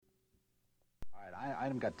I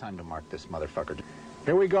haven't got time to mark this motherfucker.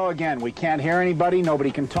 Here we go again. We can't hear anybody.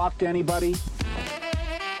 Nobody can talk to anybody.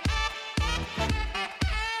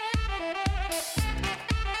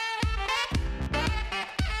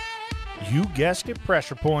 You guessed it,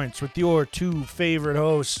 Pressure Points with your two favorite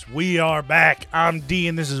hosts. We are back. I'm D,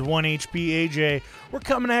 and this is 1HP AJ. We're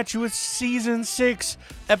coming at you with Season 6,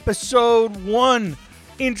 Episode 1,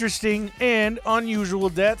 Interesting and Unusual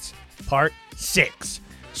Deaths, Part 6.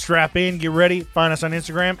 Strap in, get ready. Find us on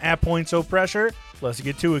Instagram, at PointsOFPressure. Let's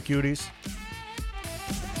get to it, cuties.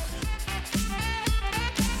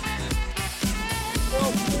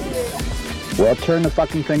 Well, turn the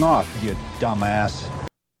fucking thing off, you dumbass.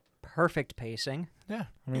 Perfect pacing. Yeah,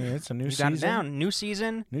 I mean, it's a new You season. got it down. New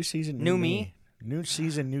season. New season, New me. New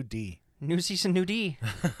season, new D. New season, new D.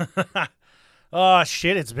 Oh,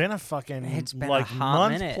 shit, it's been a fucking It's been like a hot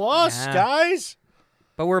month minute. plus, Yeah. guys.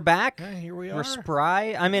 But we're back. Yeah, here we are. We're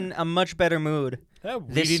spry. I'm in a much better mood Yeah,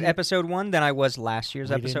 we this didn't- episode 1 than I was last year's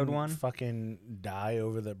we episode didn't 1. Fucking die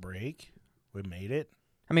over the break. We made it.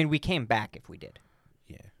 I mean, we came back if we did.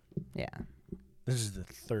 Yeah. Yeah. This is the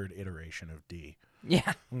third iteration of D.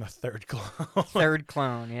 Yeah. I'm the third clone. Third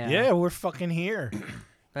clone, yeah. Yeah, we're fucking here.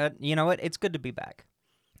 But you know what? It's good to be back.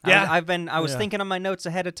 Yeah. I was Yeah. thinking on my notes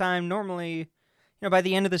ahead of time. Normally, by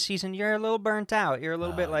the end of the season, you're a little burnt out. You're a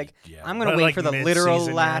little bit like, yeah. I'm going to But, wait like, for the literal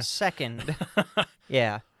mid-season, last second.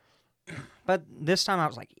 Yeah. But this time I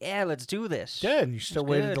was like, yeah, let's do this. Yeah, and you still It's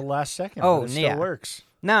waited good. the last second. Oh, but it still yeah. works.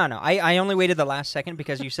 No. I only waited the last second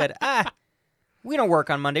because you said, we don't work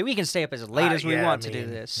on Monday. We can stay up as late as we yeah, want I to do mean,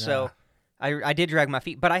 this. yeah. So I did drag my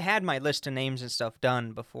feet. But I had my list of names and stuff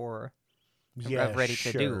done before. Yeah, ready to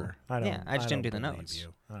sure. do. I don't, Yeah, I just didn't don't do the believe notes.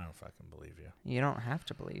 You. I don't fucking believe you. You don't have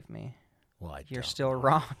to believe me. Well, I You're don't. still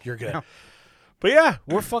wrong. You're good. No. But yeah,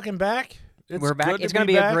 we're fucking back. It's We're back. good It's going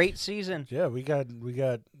to be back. a great season. Yeah, we got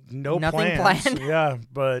no Nothing plans. planned. Yeah,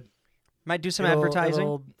 but Might do some advertising.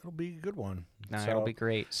 It'll be a good one. No, So, it'll be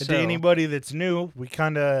great. and So, to anybody that's new, we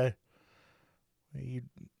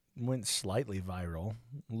went slightly viral,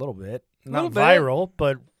 a little bit. Little Not bit. viral,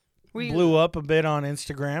 but we blew up a bit on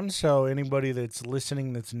Instagram. So anybody that's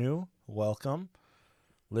listening that's new, welcome.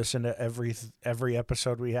 Listen to every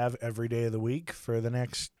episode we have every day of the week for the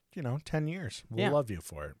next 10 years. We'll Yeah. love you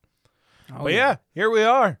for it. Oh, But yeah, here we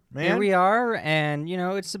are, man. Here we are, and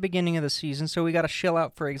it's the beginning of the season, so we got to chill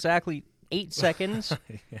out for exactly 8 seconds.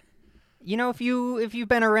 Yeah. If you've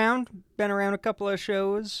been around a couple of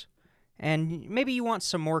shows, and maybe you want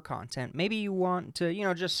some more content, maybe you want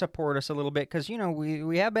to just support us a little bit because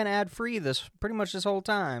we have been ad free pretty much this whole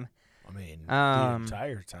time. I mean, the Um,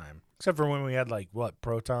 entire time. Except for when we had,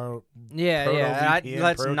 Proton Yeah, Proto yeah. VPN,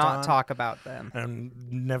 Let's not Proton. talk about them. and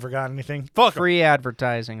never got anything. Fuck 'em. Free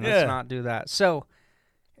advertising. Let's Yeah. not do that. So,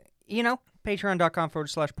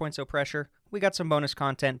 patreon.com/pointsofpressure. We got some bonus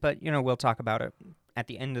content, but, we'll talk about it at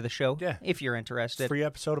the end of the show Yeah. if you're interested. Free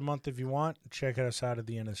episode a month if you want. Check us out at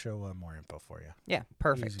the end of the show. We'll have more info for you. Yeah,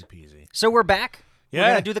 perfect. Easy peasy. So we're back. We're Yeah.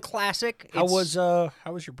 going to do the classic. How It's was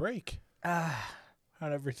your break? How'd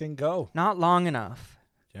everything go? not long enough.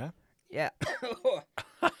 Yeah? Yeah.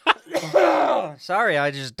 Sorry,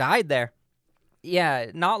 I just died there.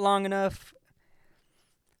 Yeah, not long enough.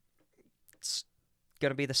 It's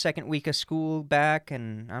going to be the second week of school back,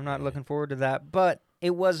 and I'm not looking forward to that. But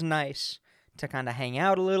it was nice to kind of hang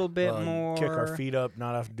out a little bit more. Kick our feet up,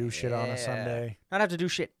 not have to do shit on a Yeah. Sunday. Not have to do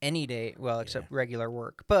shit any day, well, except regular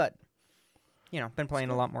work. But, been playing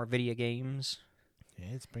a lot more video games. Yeah,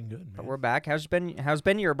 it's been good, man. But we're back. How's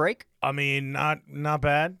been your break? I mean, not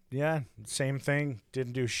bad. Yeah, same thing.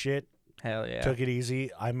 Didn't do shit. Hell yeah. Took it easy.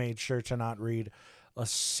 I made sure to not read a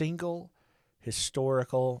single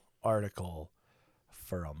historical article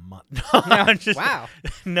for a month. Wow.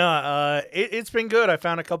 No, it's been good. I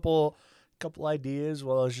found a couple ideas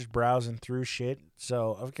while I was just browsing through shit.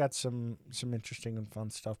 So I've got some interesting and fun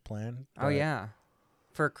stuff planned. Oh, yeah.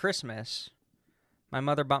 For Christmas, my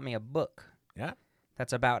mother bought me a book. Yeah.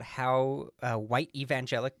 That's about how white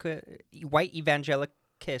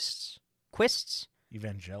evangelicalists,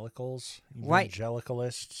 Evangelicals, White-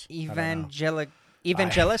 evangelicalists,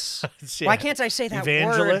 evangelists. Yeah. Why can't I say that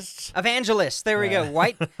Evangelists? word? Evangelists. There we Yeah. go.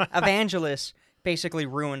 White evangelists basically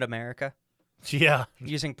ruined America Yeah.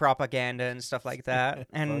 using propaganda and stuff like that.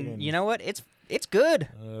 And Fucking- you know what? It's good.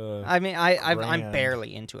 I mean, I'm grand.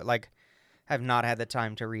 barely into it. Like, I've not had the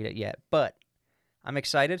time to read it yet, but I'm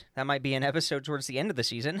excited. That might be an episode towards the end of the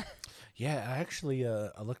season. Yeah, I actually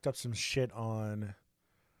I looked up some shit on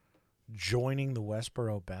joining the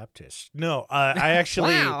Westboro Baptist. No, I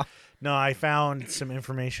actually Wow. no, I found some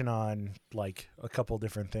information on a couple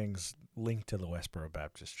different things linked to the Westboro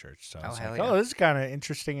Baptist Church. So I was hell like, yeah. oh, this is kind of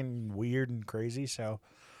interesting and weird and crazy. So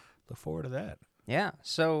look forward to that. Yeah.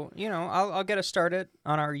 So, I'll get us started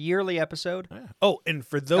on our yearly episode. Yeah. Oh, and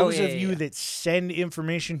for those yeah, of you that send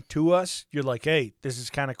information to us, you're like, hey, this is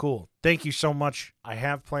kind of cool. Thank you so much. I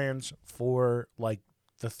have plans for like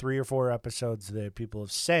the 3 or 4 episodes that people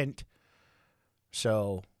have sent.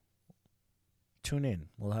 So tune in.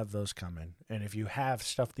 We'll have those coming. And if you have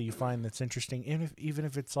stuff that you find that's interesting, even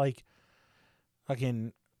if it's like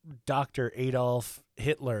fucking Dr. Adolf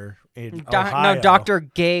Hitler in Ohio. No, Dr.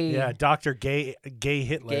 Gay. Yeah, Dr. Gay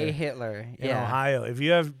Hitler. Gay Hitler. In Yeah. Ohio. If you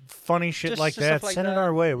have funny shit Just like that, stuff like send it that.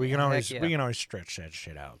 our way. We Yeah, can always heck yeah. we can always stretch that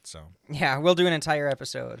shit out. So Yeah, we'll do an entire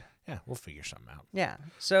episode. yeah, we'll figure something out. Yeah.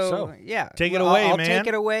 So yeah. take it Well, away, I'll man. take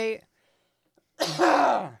it away.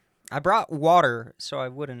 I brought water so I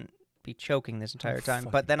wouldn't be choking this entire time,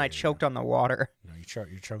 but fucking then I dare you. choked on the water. No,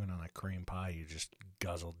 you're choking on that cream pie you just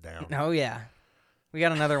guzzled down. Oh yeah. We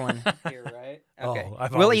got another one here, right? Okay. Oh,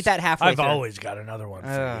 We'll eat that halfway I've through. always got another one for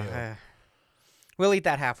you. We'll eat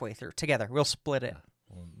that halfway through together. We'll split it.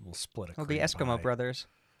 We'll split a We'll be cream Eskimo pie. brothers.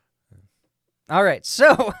 All right,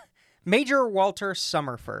 so Major Walter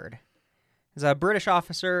Summerford is a British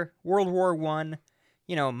officer, World War I.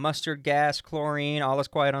 Mustard gas, chlorine, all is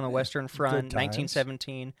quiet on the Western Front, times.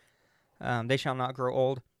 1917. They shall not grow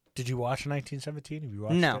old. Did you watch 1917? Have you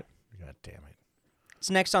watched No. it? God damn it. It's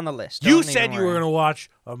next on the list. You Don't said even you were worry. going to watch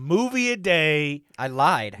a movie a day. I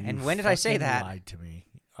lied. You And when did I say fucking that? lied to me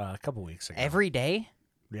a couple weeks ago. Every day?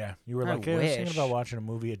 Yeah, you were I like, hey, I was thinking wish. about watching a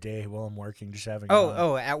movie a day while I'm working, just having fun.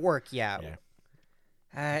 Oh, at work, yeah.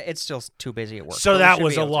 Yeah. It's still too busy at work. So but we that should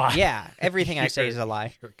was be a able to- lie. Yeah, everything I say is a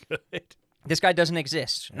lie. You're good. This guy doesn't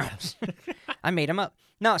exist. No. I made him up.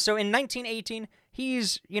 No, so in 1918,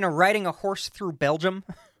 he's, riding a horse through Belgium,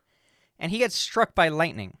 and he gets struck by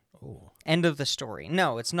lightning. Oh, End of the story.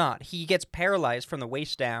 No, it's not. He gets paralyzed from the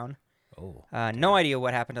waist down. oh. No idea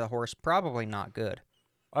what happened to the horse. Probably not good.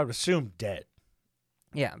 I would assume dead.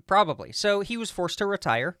 Yeah, probably. So he was forced to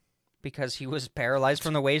retire because he was paralyzed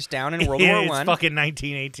from the waist down in World War It's I. fucking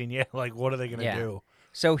 1918. Yeah, like, what are they going to Yeah. do?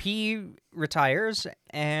 So he retires,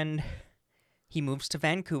 and he moves to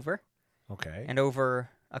Vancouver. Okay. And over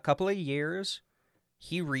a couple of years,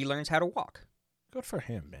 he relearns how to walk. Good for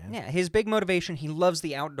him, man. Yeah, his big motivation, he loves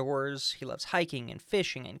the outdoors. He loves hiking and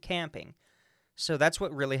fishing and camping. So that's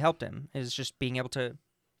what really helped him, is just being able to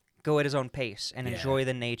go at his own pace and Yeah. enjoy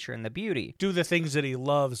the nature and the beauty. Do the things that he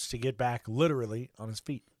loves to get back literally on his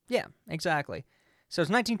feet. Yeah, exactly. So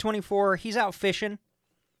it's 1924. He's out fishing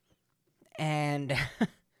and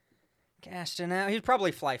casting out. He's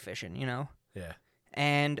probably fly fishing, Yeah.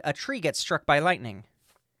 And a tree gets struck by lightning.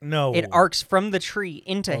 No. It arcs from the tree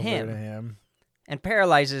into over him to him. and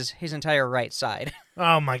paralyzes his entire right side.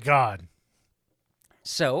 Oh, my God.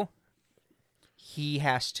 So he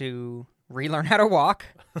has to relearn how to walk,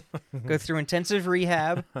 go through intensive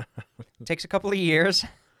rehab. Takes a couple of years.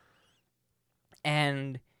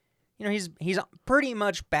 And he's pretty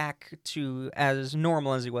much back to as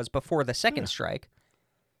normal as he was before the second strike.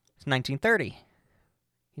 It's 1930.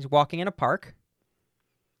 He's walking in a park,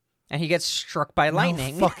 and he gets struck by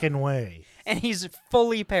lightning, No fucking way. and he's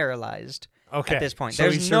fully paralyzed. Okay. At this point, so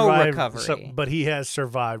there's he no survived- recovery. but he has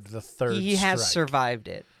survived the third He has strike. survived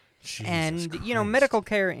it. Jesus And, Christ. medical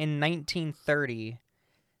care in 1930,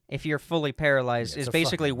 if you're fully paralyzed, Yeah, is it's a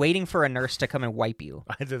basically fucking- waiting for a nurse to come and wipe you.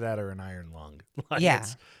 Either that or an iron lung. Like, Yeah.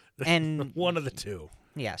 it's- And one of the two.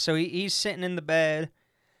 yeah, so he's sitting in the bed,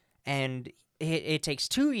 and it takes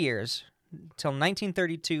 2 years till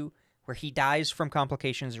 1932 where he dies from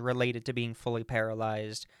complications related to being fully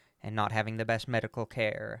paralyzed and not having the best medical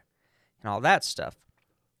care and all that stuff.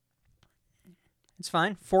 It's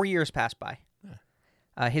fine. 4 years pass by.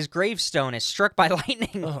 His gravestone is struck by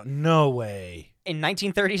lightning Oh, no way. in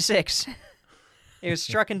 1936. It was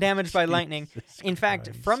struck and damaged by lightning. Jesus In fact,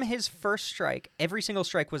 Christ. from his first strike, every single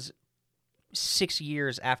strike was 6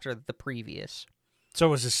 years after the previous. So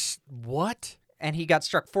was this what? And he got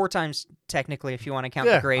struck 4 times, technically, if you want to count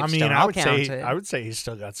Yeah, the gravestone. I mean, I'll I would count say it. I would say he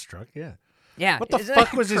still got struck. Yeah. Yeah. What the isn't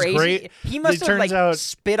fuck that was his crazy? great- He must it have, turns out-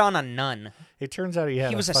 spit on a nun. It turns out he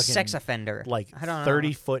had He was a fucking, sex offender. like I don't know.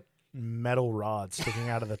 30-foot metal rod sticking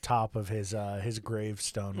out of the top of his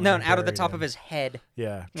gravestone. when No, they out of the buried top him. of his head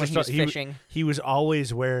Yeah, when he was fishing. He was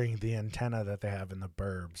always wearing the antenna that they have in the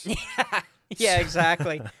burbs. Yeah,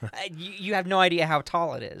 exactly. You have no idea how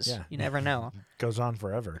tall it is. Yeah. You never know. Goes on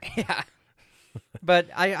forever. Yeah. But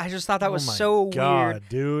I just thought that was oh my so God, weird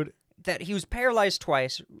dude. that he was paralyzed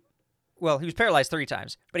twice. Well, he was paralyzed 3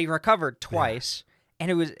 times, but he recovered twice,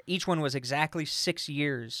 and each one was exactly 6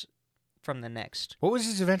 years from the next. What was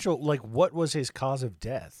his eventual, like, what was his cause of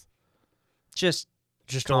death? Just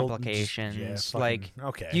old- complications, yeah, like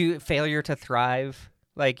okay. failure to thrive.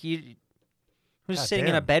 Like you was God sitting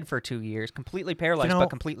in a damn. bed for 2 years, completely paralyzed know, but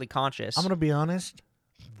completely conscious. I'm gonna be honest.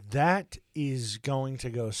 That is going to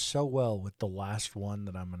go so well with the last one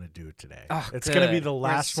that I'm gonna do today. Oh, it's gonna be good. the We're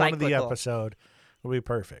last one of the cyclical. episode. It'll be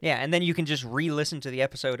perfect. Yeah, and then you can just re-listen to the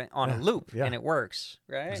episode on a loop, yeah. and it works,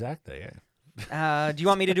 right? Exactly. Yeah. Do you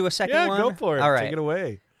want me to do a second Yeah, one? go for it. All right. Take it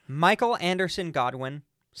away. Michael Anderson Godwin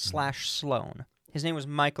 / Sloan. His name was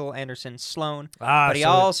Michael Anderson Sloan, but he so,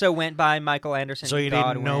 also went by Michael Anderson so you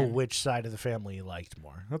Godwin. didn't know which side of the family you liked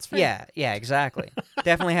more. That's fair. Yeah, exactly.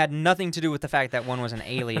 Definitely had nothing to do with the fact that one was an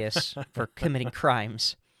alias for committing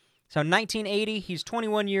crimes. So 1980, he's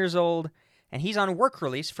 21 years old, and he's on work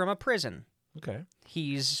release from a prison. Okay.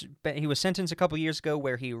 He was sentenced a couple years ago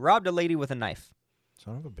where he robbed a lady with a knife.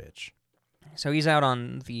 Son of a bitch. So he's out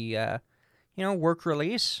on the, work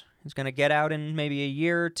release. He's going to get out in maybe a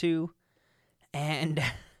year or two. And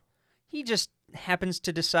he just happens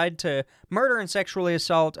to decide to murder and sexually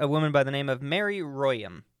assault a woman by the name of Mary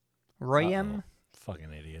Royam. Royam? Uh-oh.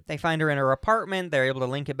 Fucking idiot. They find her in her apartment. They're able to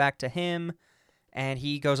link it back to him. And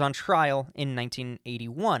he goes on trial in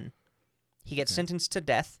 1981. He gets sentenced to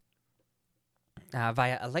death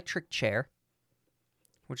via electric chair,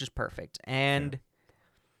 which is perfect. And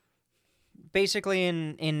basically in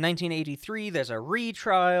 1983, there's a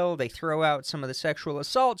retrial. They throw out some of the sexual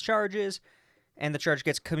assault charges, and the charge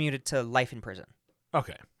gets commuted to life in prison.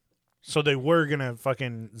 Okay. So they were going to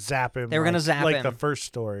fucking zap him. They were gonna zap like him. the first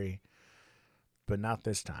story, but not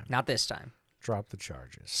this time. Not this time. Drop the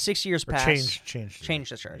charges. 6 years Or pass. change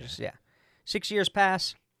the charges, yeah. 6 years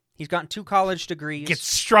pass. He's gotten 2 college degrees. Gets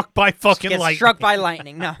struck by fucking Gets lightning. struck by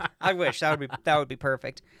lightning. No, I wish that would be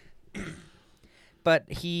perfect. But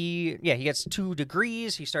he gets 2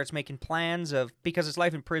 degrees. He starts making plans because his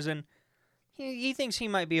life in prison. He thinks he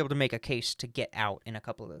might be able to make a case to get out in a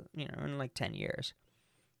couple of in like 10 years.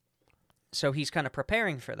 So he's kind of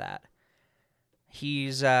preparing for that.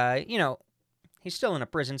 He's he's still in a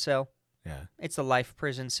prison cell. Yeah. It's a life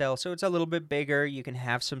prison cell, so it's a little bit bigger. You can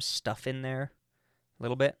have some stuff in there, a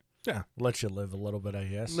little bit. Yeah. Let you live a little bit, I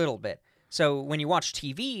guess. Little bit. So when you watch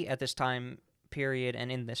TV at this time period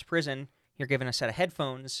and in this prison, you're given a set of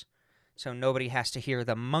headphones, so nobody has to hear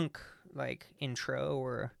the Monk intro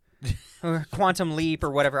or Quantum Leap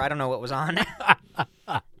or whatever. I don't know what was on.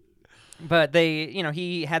 But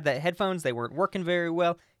he had the headphones. They weren't working very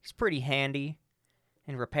well. He's pretty handy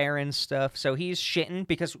in repairing stuff. So he's shitting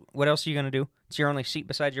because what else are you gonna do? It's your only seat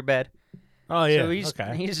beside your bed. Oh yeah. So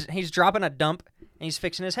he's dropping a dump and he's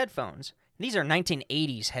fixing his headphones. These are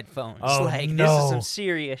 1980s headphones. Oh, This is no. some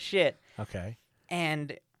serious shit. Okay.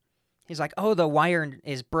 And he's like, "Oh, the wire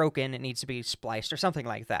is broken. It needs to be spliced or something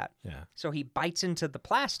like that." Yeah. So he bites into the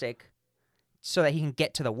plastic so that he can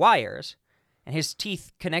get to the wires, and his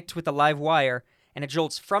teeth connect with the live wire, and it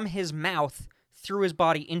jolts from his mouth through his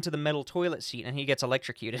body into the metal toilet seat, and he gets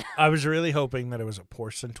electrocuted. I was really hoping that it was a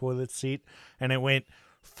porcelain toilet seat, and it went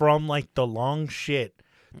from like the long shit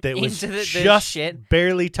that was Into the just shit.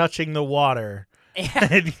 barely touching the water and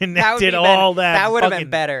That would connected be all better. that. That would have been fucking-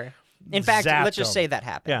 better. In fact, zapped let's just him. say that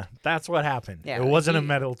happened. Yeah, that's what happened. Yeah, it wasn't a he-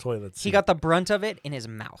 metal toilet seat. He got the brunt of it in his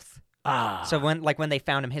mouth. ah. So when they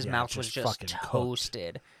found him, his Yeah, mouth was just just fucking cooked.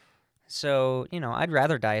 toasted. So, I'd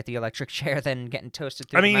rather die at the electric chair than getting toasted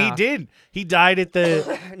through I mean, the he mouth. did. He died at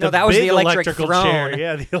the No, that was big the electric electrical throne. chair.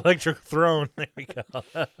 Yeah, the electric throne. There we go.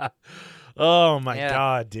 Oh my Yeah.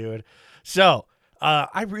 god, dude. So,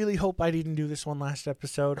 I really hope I didn't do this one last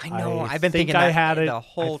episode. I know, I've been think thinking I that had it the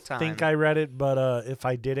whole I think time. I read it, but if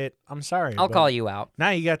I did it, I'm sorry. I'll but call you out. Now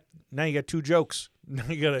you got 2 jokes. Now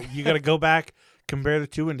you gotta go back, compare the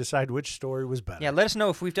 2, and decide which story was better. Yeah, let us know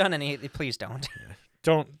if we've done any. Please don't.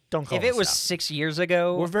 Don't call If it us was out. 6 years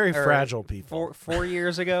ago, We're very or fragile people. 4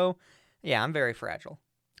 years ago, yeah, I'm very fragile.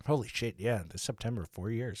 Holy shit! Yeah, this September, 4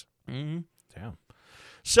 years. Mm-hmm. Damn.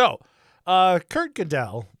 So, Kurt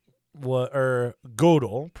Gödel, or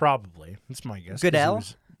Gödel, probably. That's my guess. 'cause he Goodell,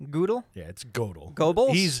 was- Goodle, Yeah, it's Gödel.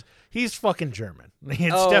 Goebbels? He's fucking German.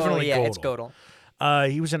 It's oh, definitely yeah, Gödel. it's Godel.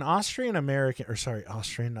 He was an Austrian,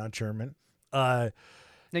 not German. No,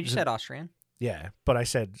 you said Austrian. Yeah, but I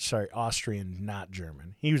said, Austrian, not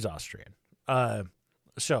German. He was Austrian.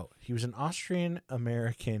 So he was an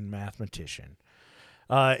Austrian-American mathematician.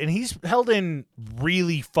 And he's held in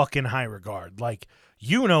really fucking high regard. Like,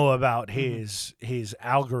 about his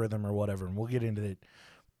algorithm or whatever, and we'll get into it.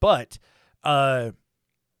 But a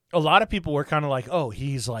lot of people were kind of like, oh,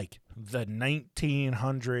 he's like the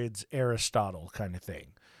 1900s Aristotle kind of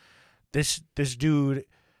thing. This dude,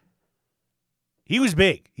 he was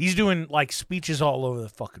big. He's doing like speeches all over the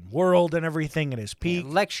fucking world and everything at his peak.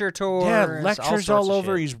 Lecture tours. Yeah, lectures all sorts of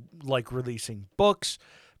over. shit. He's like releasing books.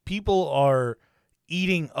 People are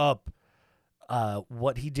eating up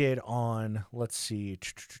what he did on, let's see,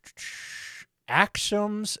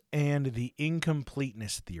 axioms and the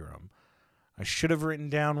incompleteness theorem. I should have written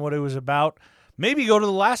down what it was about. Maybe go to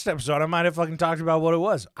the last episode. I might have fucking talked about what it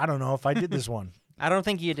was. I don't know if I did this one. I don't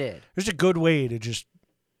think you did. There's a good way to just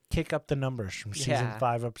kick up the numbers from season Yeah.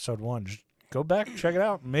 5, episode 1. Just go back, check it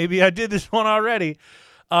out. Maybe I did this one already.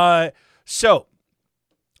 So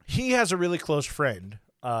he has a really close friend,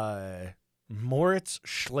 Moritz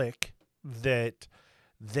Schlick, that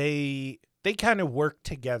they kind of work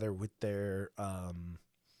together with their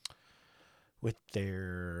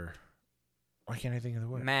why can't I think of the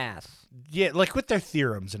word? Math. Yeah, like with their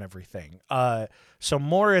theorems and everything. So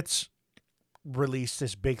Moritz released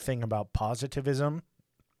this big thing about positivism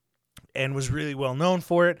and was really well known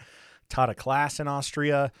for it. Taught a class in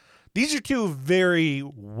Austria. These are two very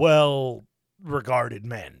well regarded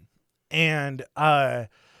men. And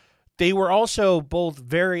they were also both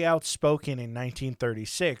very outspoken in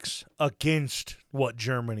 1936 against what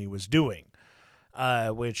Germany was doing,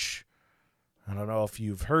 which I don't know if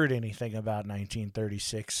you've heard anything about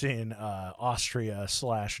 1936 in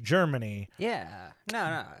Austria/Germany. Yeah.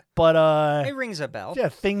 No. But It rings a bell. yeah,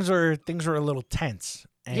 things are a little tense.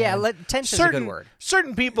 And Yeah, tense is a good word.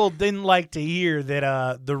 Certain people didn't like to hear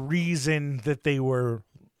that the reason that they were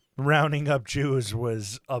rounding up Jews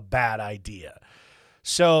was a bad idea.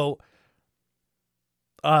 So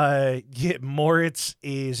Moritz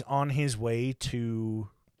is on his way to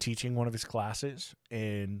teaching one of his classes,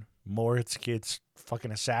 and Moritz gets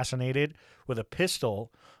fucking assassinated with a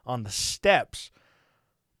pistol on the steps,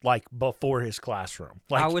 like before his classroom,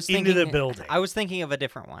 like into the building. I was thinking of a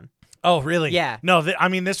different one. Oh, really? Yeah. No, I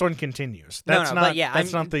mean, this one continues. No, That's no, not. but yeah,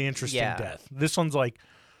 that's I'm- not the interesting yeah. death. This one's like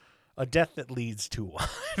a death that leads to one.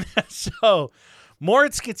 So,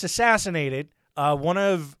 Moritz gets assassinated. One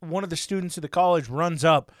of the students of the college runs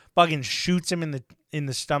up, fucking shoots him in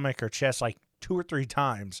the stomach or chest like 2 or 3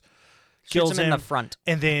 times. Shoots Kills him in the front.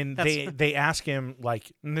 And then That's- they ask him,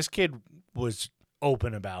 like, and this kid was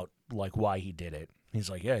open about like why he did it. He's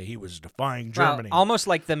like, yeah, he was defying Wow, Germany. almost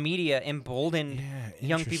like the media emboldened Yeah,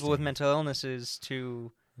 young people with interesting. mental illnesses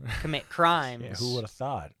to commit crimes. Yeah, who would have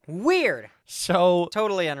thought? Weird. So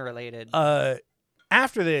Totally unrelated.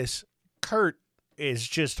 after this, Kurt is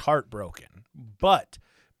just heartbroken. But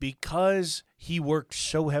because he worked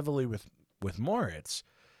so heavily with Moritz,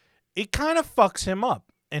 it kind of fucks him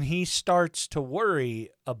up, and he starts to worry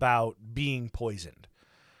about being poisoned.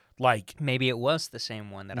 Like Maybe it was the same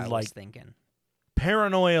one that I like- was thinking.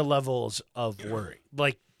 paranoia levels of worry.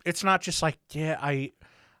 Like it's not just like, yeah, I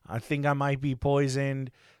think I might be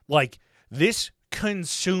poisoned. Like this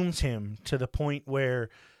consumes him to the point where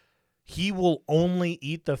he will only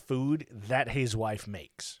eat the food that his wife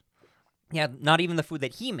makes. Yeah, not even the food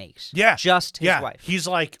that he makes. Yeah. Just his Yeah. wife. He's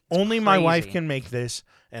like, only my wife crazy. can make this,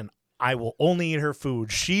 and I will only eat her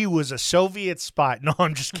food. She was a Soviet spy. No,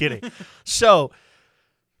 I'm just kidding. So,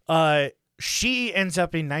 she ends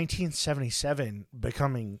up in 1977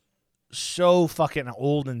 becoming so fucking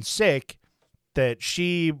old and sick that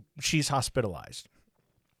she's hospitalized.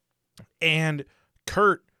 And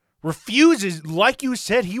Kurt refuses, like you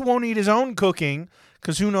said, he won't eat his own cooking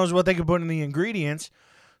because who knows what they could put in the ingredients.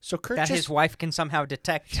 So Kurt that just his wife can somehow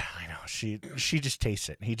detect. yeah, I know. She just tastes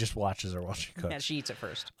it. He just watches her while she cooks. Yeah, she eats it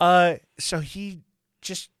first. So he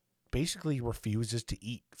just basically refuses to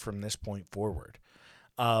eat from this point forward.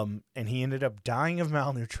 And he ended up dying of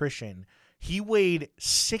malnutrition. He weighed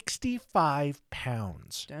 65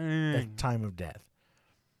 pounds at the time of death.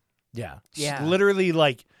 Yeah. Yeah. Literally,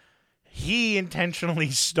 like, he intentionally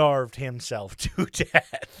starved himself to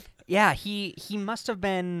death. Yeah, he must have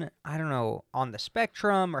been, I don't know, on the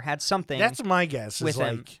spectrum or had something That's my guess. with Is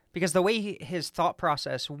him. like, Because the way his thought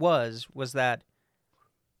process was that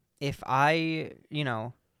if I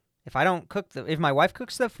don't cook if my wife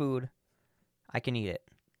cooks the food, I can eat it.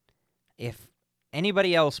 If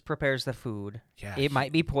anybody else prepares the food, yeah, it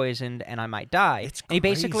might be poisoned and I might die. It's and he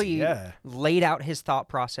crazy, basically yeah. laid out his thought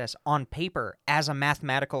process on paper as a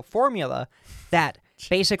mathematical formula that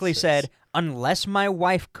basically Jesus. said, unless my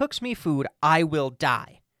wife cooks me food, I will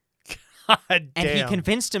die. God And he damn.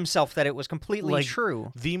 convinced himself that it was completely Like,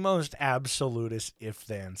 true. The most absolutist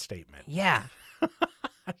if-then statement. Yeah.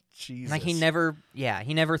 Jesus. Like he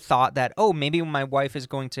never thought that, oh, maybe my wife is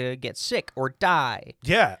going to get sick or die.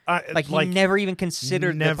 Yeah. Like he never even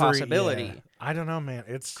considered the possibility. yeah. I don't know, man.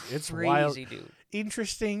 It's Crazy, wild, dude.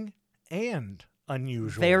 interesting, and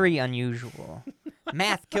unusual. Very unusual.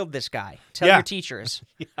 Math killed this guy. Tell Yeah. your teachers.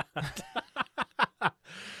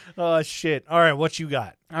 Oh, shit. All right, what you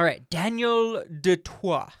got? All right, Daniel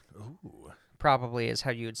Detroit. Probably is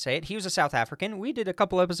how you would say it. He was a South African. We did a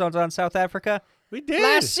couple episodes on South Africa We did.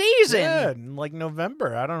 last season. Yeah, in like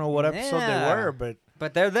November. I don't know what episode they Yeah. were, but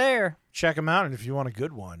But they're there. check them out. And if you want a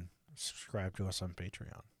good one, subscribe to us on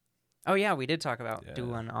Patreon. Oh, yeah, we did talk about Yeah.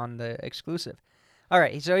 doing on the exclusive. All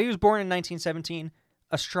right, so he was born in 1917,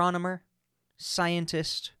 astronomer,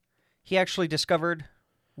 scientist. He actually discovered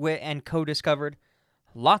and co-discovered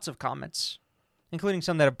lots of comets, including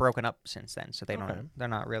some that have broken up since then, so Okay. they're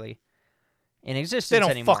not really in existence They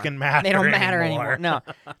don't anymore. fucking matter They don't matter anymore. anymore.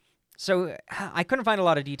 No. So I couldn't find a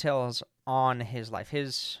lot of details on his life.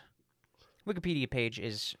 His Wikipedia page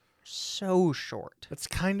is so short. That's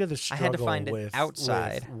kind of the I struggle had to find it with,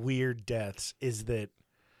 outside. with weird deaths is that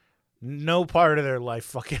no part of their life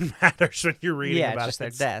fucking matters when you're reading Yeah, about just it. their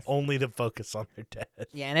It's death. only to focus on their death.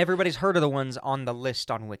 Yeah, and everybody's heard of the ones on the list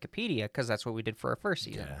on Wikipedia because that's what we did for our first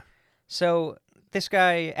season. Yeah. So this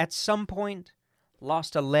guy, at some point,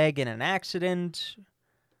 lost a leg in an accident,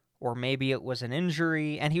 or maybe it was an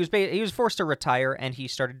injury, and he was forced to retire, and he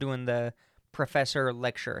started doing the professor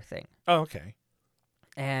lecture thing. Oh, okay.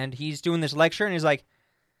 And he's doing this lecture, and he's like,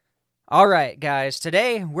 "All right, guys,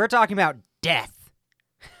 today we're talking about death."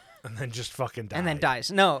 And then just fucking die. And then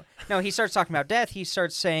dies. No, he starts talking about death. He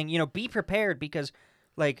starts saying, be prepared because,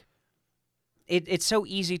 like, it's so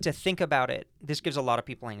easy to think about it. This gives a lot of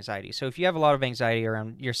people anxiety. So if you have a lot of anxiety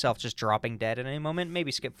around yourself just dropping dead at any moment,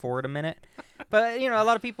 maybe skip forward a minute. But, a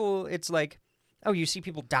lot of people, it's like, oh, you see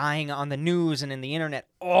people dying on the news and in the internet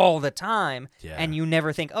all the time, Yeah. and you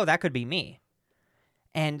never think, oh, that could be me.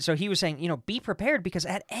 And so he was saying, be prepared because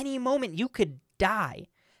at any moment you could die.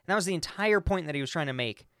 And that was the entire point that he was trying to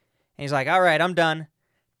make. And he's like, all right, I'm done.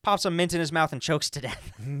 Pops some mint in his mouth and chokes to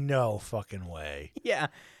death. No fucking way.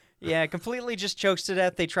 Yeah, completely just chokes to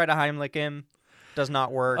death. They try to Heimlich him. Does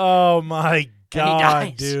not work. Oh my God,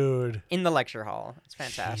 dies. dude. In the lecture hall. It's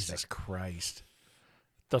fantastic. Jesus Christ.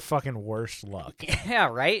 The fucking worst luck. Yeah,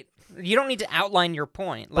 right? You don't need to outline your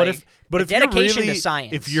point. But Like, if the you're dedication really, to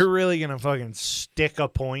science. if you're really gonna fucking stick a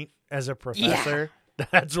point as a professor,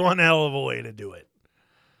 that's one hell of a way to do it.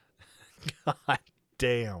 God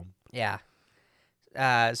damn. Yeah.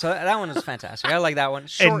 So that one was fantastic. I like that one.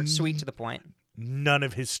 Short, And- sweet, to the point. None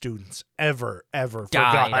of his students ever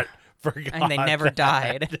Died. forgot. And they never that.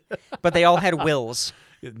 died. But they all had wills.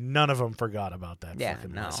 None of them forgot about that Yeah,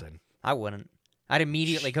 fucking no. lesson. I wouldn't. I'd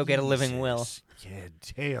immediately go get a living will. Jesus. Yeah,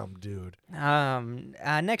 damn, dude.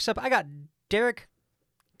 Next up, I got Derek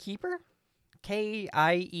Kieper.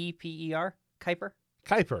 Kieper. Kuiper.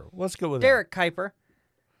 Kuiper. Let's go with Derek Kuiper.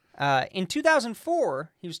 In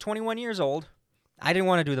 2004, he was 21 years old. I didn't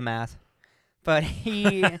want to do the math, but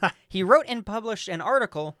he wrote and published an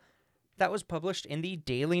article that was published in the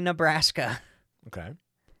Daily Nebraska. that. Okay.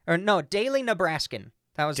 Or no, Daily Nebraskan.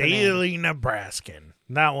 That was the name. Daily Nebraskan.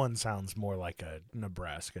 That one sounds more like a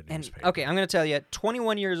Nebraska And newspaper. okay, I'm going to tell you,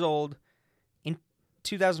 21 years old in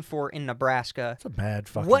 2004 in Nebraska. It's a bad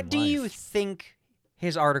fucking What do life. you think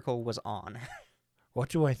his article was on? What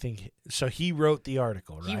do I think? So he wrote the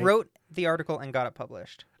article, right? He wrote the article and got it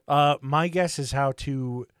published. My guess is how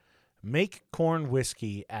to make corn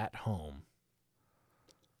whiskey at home.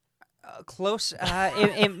 Close.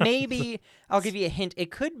 It may be, I'll give you a hint,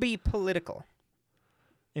 it could be political.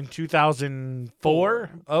 In 2004?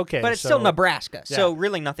 Okay. But it's so, still Nebraska, so yeah.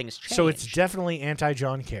 really nothing's changed. So it's definitely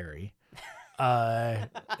anti-John Kerry.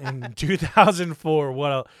 In 2004,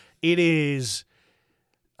 what else? It is,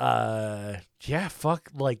 a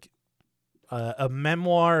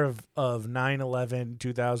memoir of 9/11,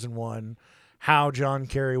 2001, how John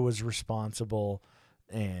Kerry was responsible,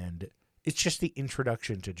 and it's just the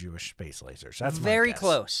introduction to Jewish space lasers. That's my very guess.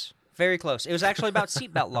 close. Very close. It was actually about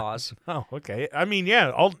seatbelt laws. Oh, okay. I mean, yeah,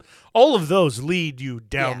 all of those lead you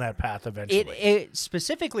down Yeah. that path eventually. It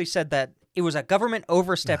specifically said that it was a government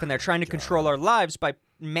overstep and they're trying to control our lives by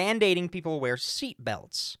mandating people wear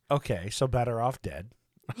seatbelts. Okay, so better off dead.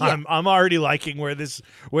 Yeah. I'm already liking where he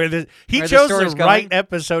Where the chose story's the right going.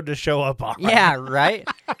 episode to show up on. Yeah, right?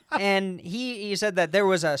 And he said that there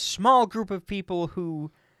was a small group of people who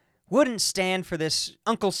wouldn't stand for this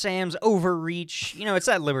Uncle Sam's overreach. It's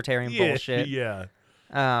that libertarian bullshit. Yeah.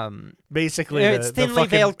 Basically, Basically, it's the thinly fucking-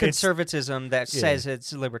 veiled it's- conservatism that yeah. says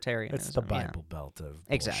it's libertarianism. It's the yeah. Bible Belt of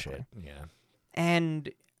Exactly. bullshit. Yeah. And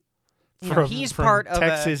From he's from part of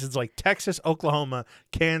Texas. It's like Texas, Oklahoma,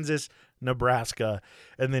 Kansas, Nebraska,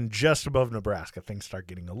 and then just above Nebraska, things start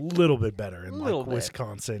getting a little bit better in Little like bit.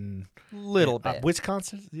 Wisconsin. Little bit.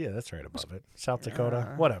 Wisconsin? Yeah, that's right above it. South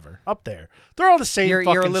Dakota? Whatever. Up there. They're all the same You're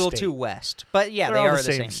fucking a little state. too west, but yeah, They're they all are the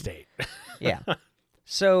same state. Yeah.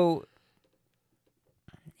 So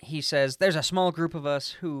he says there's a small group of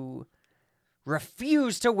us who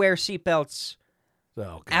refuse to wear seatbelts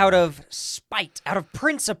Oh, God. out of spite, out of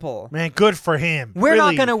principle. Man, good for him. We're Really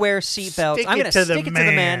not going to wear seatbelts. stick I'm it going to to the stick it to the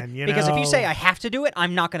man man, you because if you say know? I have to do it,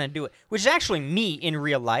 I'm not going to do it. Which is actually me in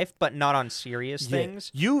real life, but not on serious Yeah. things.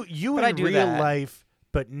 You But I in do real that. life,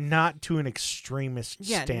 but not to an extremist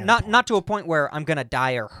Yeah, standpoint. not to a point where I'm going to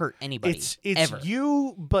die or hurt anybody. It's ever.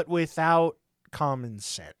 you, but without common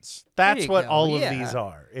sense. There That's you what go, all yeah. of these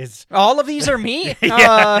are. Is All of these are me?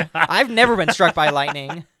 Yeah. I've never been struck by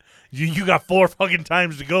lightning. you got 4 fucking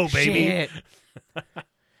times to go, baby. Shit.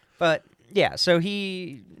 But yeah, so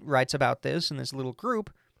he writes about this in this little group.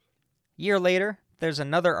 Year later, there's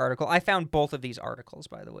another article. I found both of these articles,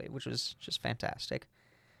 by the way, which was just fantastic.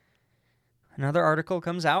 Another article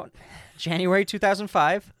comes out, January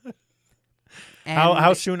 2005. And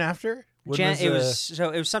How soon after? When it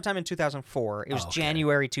was sometime in 2004. It was Oh, okay.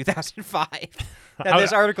 January 2005 that I-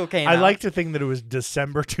 this article came I out. like to think that it was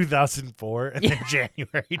December 2004 and then January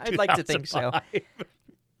 2005. I'd like to think so.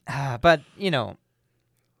 But,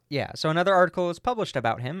 yeah. So another article is published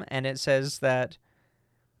about him, and it says that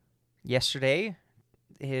yesterday,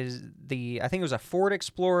 I think it was a Ford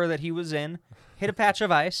Explorer that he was in, hit a patch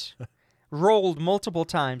of ice, rolled multiple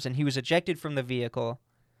times, and he was ejected from the vehicle.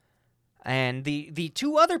 And the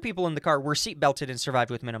 2 other people in the car were seatbelted and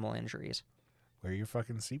survived with minimal injuries. Wear your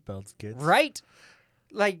fucking seatbelts, kids. Right?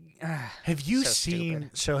 Like, Have you So seen?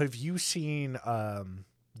 stupid. So have you seen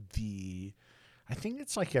the? I think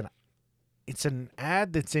it's like it's an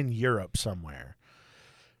ad that's in Europe somewhere.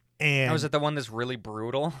 And was it the one that's really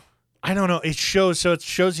brutal? I don't know. It shows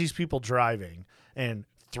these people driving, and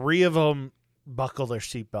 3 of them buckle their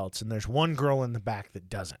seatbelts, and there's one girl in the back that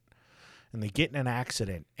doesn't, and they get in an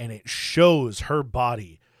accident, and it shows her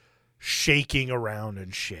body shaking around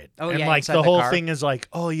and shit. Oh, and yeah, like inside the the whole car. thing is like,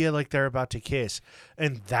 oh yeah, like they're about to kiss,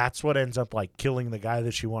 and that's what ends up like killing the guy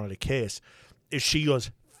that she wanted to kiss. Is she goes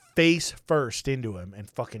face first into him and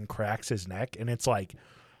fucking cracks his neck, and it's like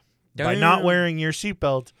by not Damn. wearing your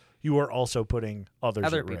seatbelt, you are also putting others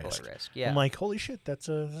Other at people risk. at risk. Yeah. I'm like, holy shit, that's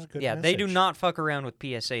a good Yeah, they do message. not fuck around with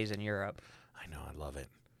PSAs in Europe. I know, I love it.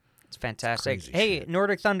 It's fantastic. crazy Hey, shit.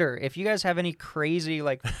 Nordic Thunder, if you guys have any crazy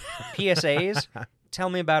like PSAs, tell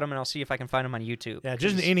me about them and I'll see if I can find them on YouTube. Yeah,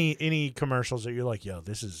 just 'Cause- any commercials that you're like, yo,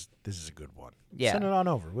 this is a good one. Yeah. Send it on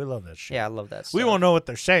over. We love that shit. Yeah, I love that. We stuff. won't know what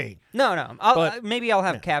they're saying. No. but- Maybe I'll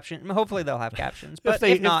have yeah. caption. Hopefully they'll have captions. But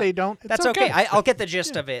if not, they don't, it's that's okay. okay. I'll get the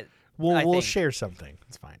gist of it. I We'll think. share something.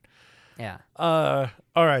 It's fine. Yeah. All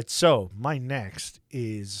right. So my next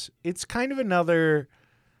is it's kind of another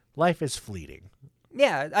life is fleeting.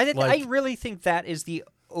 Yeah. I Like- really think that is the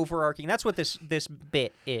overarching. That's what this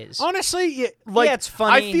bit is. Honestly, yeah, it's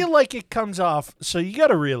funny. I feel like it comes off. So you got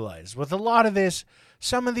to realize with a lot of this,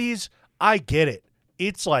 some of these, I get it.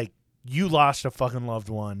 It's like you lost a fucking loved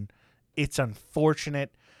one. It's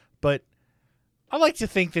unfortunate, but I like to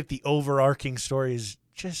think that the overarching story is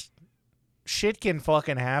just shit can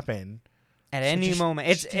fucking happen. At So any just- moment,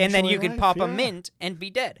 just and then enjoy you could life, pop yeah. a mint and be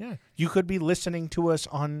dead. Yeah, you could be listening to us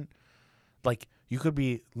on, like, you could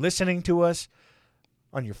be listening to us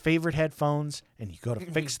on your favorite headphones, and you go to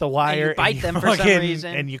fix the wire, bite you them for some fucking-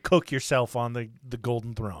 reason. and you cook yourself on the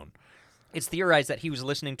golden throne. It's theorized that he was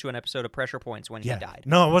listening to an episode of Pressure Points when Yeah, he died.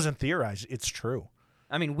 no, it wasn't theorized. It's true.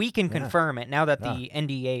 I mean, we can confirm it now that Yeah. the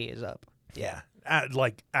NDA is up. Yeah,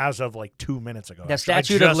 like as of like 2 minutes ago. The I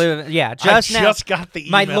statute of just- yeah, I just now. just got the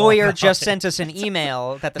My email lawyer about just it. sent us an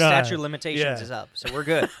email that the No, statute of limitations yeah. is up, so we're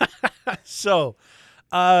good. So,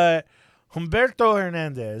 Humberto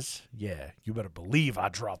Hernandez. Yeah, you better believe I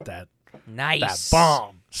dropped that Nice.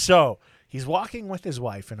 bomb. So he's walking with his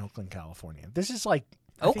wife in Oakland, California. This is like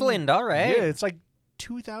I think- Oakland, all right. Yeah, it's like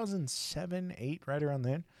 2007, 8, right around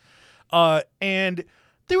then. And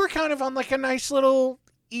they were kind of on like a nice little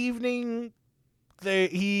evening.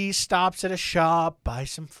 He stops at a shop,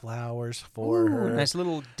 buys some flowers for Ooh, her. nice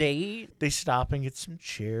little date. They stop and get some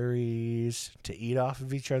cherries to eat off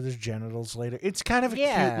of each other's genitals later. It's kind of a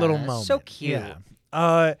Yeah, cute little moment. so cute.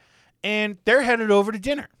 Yeah. And they're headed over to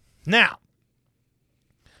dinner. Now,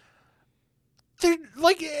 they're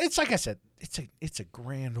it's like I said, it's a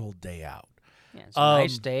grand old day out. Yeah, it's a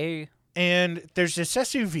nice Um, day. And there's this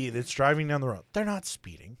SUV that's driving down the road. They're not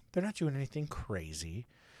speeding. They're not doing anything crazy.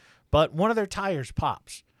 But one of their tires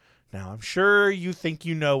pops. Now, I'm sure you think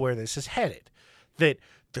you know where this is headed. That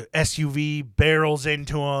the SUV barrels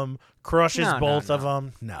into him, crushes No, both no. of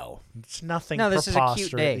them. No, it's nothing. No, this is a preposterous.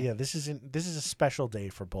 cute day. Yeah, this is a special day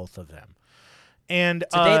for both of them, and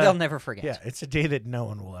It's a day they'll never forget. Yeah, it's a day that no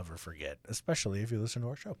one will ever forget, especially if you listen to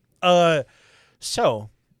our show. So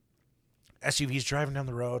SUV's driving down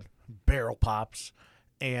the road, barrel pops,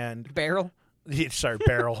 and Barrel? sorry,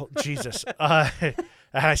 barrel. Jesus.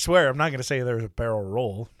 I swear, I'm not going to say there was a barrel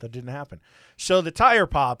roll. That didn't happen. So the tire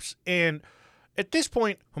pops, and at this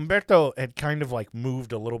point, Humberto had kind of like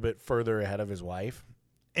moved a little bit further ahead of his wife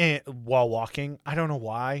and while walking. I don't know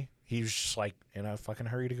why. He was just like in a fucking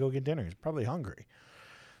hurry to go get dinner. He's probably hungry.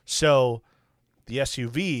 So the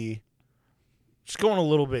SUV just going a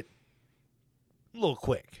little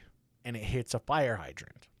quick, and it hits a fire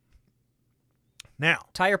hydrant. Now,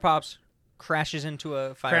 Tire pops, crashes into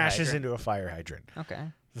a fire hydrant. into a fire hydrant. Okay.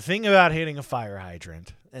 The thing about hitting a fire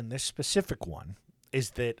hydrant, and this specific one,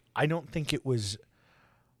 is that I don't think it was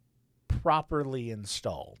properly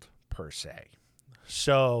installed, per se.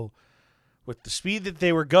 So, with the speed that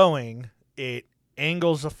they were going, it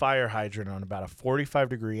angles a fire hydrant on about a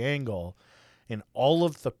 45-degree angle, and all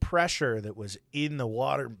of the pressure that was in the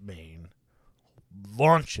water main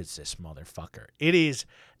launches this motherfucker. It is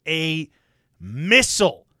a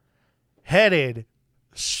missile headed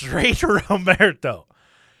straight to Humberto.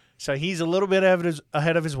 So he's a little bit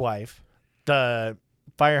ahead of his wife. The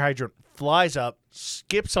fire hydrant flies up,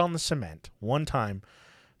 skips on the cement one time,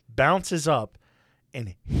 bounces up,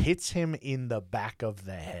 and hits him in the back of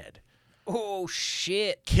the head, Oh,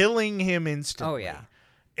 shit. killing him instantly. Oh, yeah.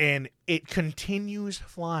 And it continues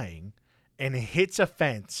flying and hits a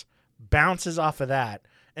fence, bounces off of that,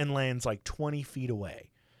 and lands like 20 feet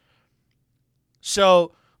away.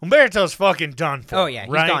 So Humberto's fucking done for. Oh, yeah.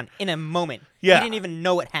 He's right? gone in a moment. Yeah. He didn't even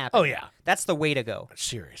know it happened. Oh, yeah. That's the way to go.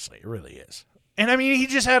 Seriously, it really is. And I mean, he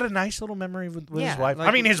just had a nice little memory with Yeah, his wife. like-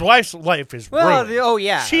 I mean, his wife's life is Well, ruined. oh,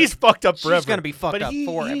 yeah. She's fucked up forever. She's going to be fucked but up he,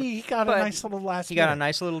 forever. He got But a nice little last He got a minute.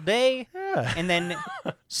 nice little day, Yeah. and then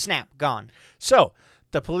snap, gone. So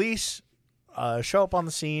the police show up on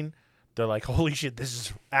the scene. They're like, holy shit, this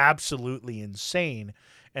is absolutely insane.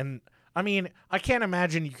 And I mean, I can't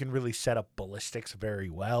imagine you can really set up ballistics very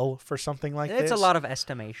well for something like this. It's a lot of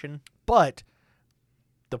estimation. But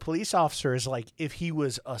the police officer is like, if he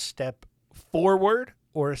was a step forward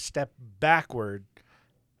or a step backward,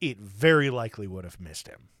 it very likely would have missed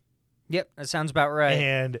him. Yep, that sounds about right.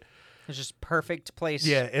 And It's just perfect place,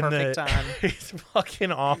 yeah, and perfect time. it's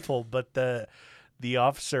fucking awful. But the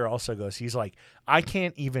officer also goes, he's like, I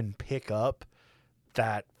can't even pick up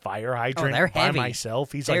that fire hydrant they're by heavy.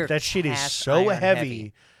 myself. He's They're like, that shit is cast so iron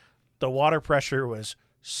heavy. The water pressure was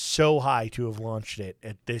so high to have launched it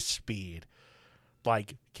at this speed.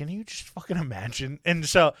 Like, can you just fucking imagine? And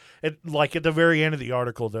so, like at the very end of the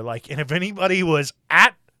article, they're like, and if anybody was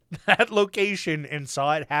at that location and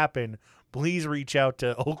saw it happen, please reach out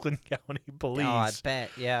to Oakland County Police. Oh, I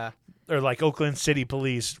bet, yeah. Or like Oakland City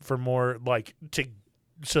Police for more, like,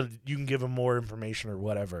 so that you can give them more information or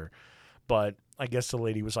whatever. But I guess the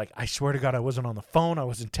lady was like, I swear to God, I wasn't on the phone. I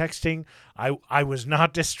wasn't texting. I was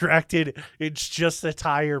not distracted. It's just the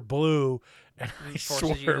tire blew. And I It swerved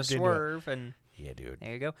forces you to into it. swerve, and Yeah, dude.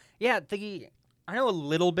 there you go. Yeah, I know a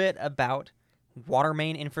little bit about water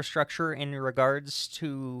main infrastructure in regards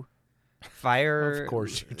to fire. Of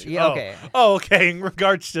course you do. Yeah, Oh. okay. Oh, okay. In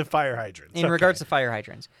regards to fire hydrants. In Okay. regards to fire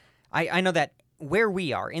hydrants, I know that where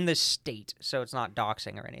we are in the state, so it's not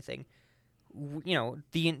doxing or anything. You know,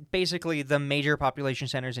 basically the major population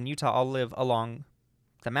centers in Utah all live along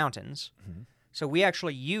the mountains, Mhm. so we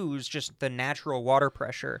actually use just the natural water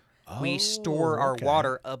pressure. We store Oh, our okay.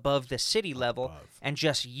 water above the city level Above. and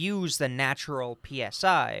just use the natural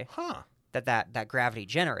PSI Huh. that gravity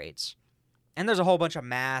generates. And there's a whole bunch of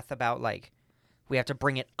math about, like, we have to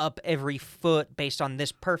bring it up every foot based on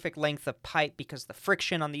this perfect length of pipe because the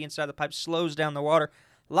friction on the inside of the pipe slows down the water.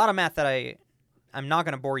 A lot of math that I'm not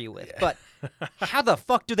going to bore you with. But how the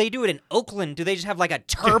fuck do they do it in Oakland? Do they just have, like, a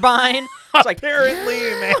turbine? It's like, Apparently,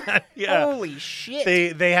 man. Yeah. holy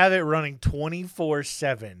shit. They have it running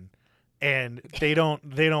 24/7. And they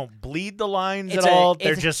don't bleed the lines It's at a- all. They're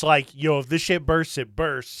it's- just like, yo, if this shit bursts, it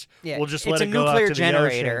bursts. Yeah, We'll just it's let a it go out nuclear to the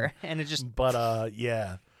generator, ocean. and it just But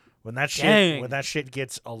yeah, when that Dang. shit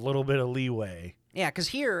gets a little bit of leeway. yeah. Because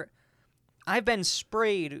here, I've been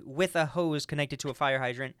sprayed with a hose connected to a fire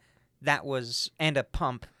hydrant and a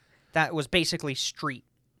pump that was basically street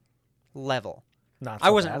level. Not I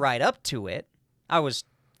so wasn't bad. right up to it. I was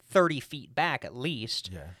 30 feet back at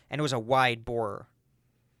least, Yeah. and it was a wide bore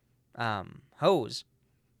hose.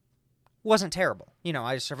 wasn't terrible. You know,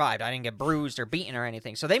 I survived. I didn't get bruised or beaten or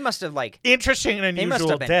anything. So they must have, like... Interesting and They must unusual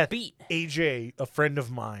have been death. beat. AJ, a friend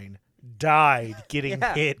of mine, died getting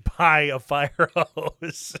Yeah. hit by a fire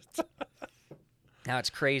hose. Now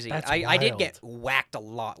it's crazy. That's I did wild. get whacked a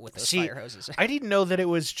lot with those See, fire hoses. I didn't know that it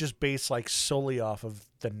was just based like solely off of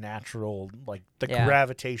the natural, like the Yeah.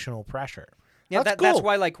 gravitational pressure. Yeah, That's that's cool.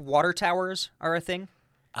 why, like, water towers are a thing.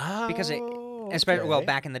 Because it, especially, well, okay.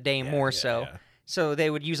 back in the day, more so. yeah. So they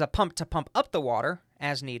would use a pump to pump up the water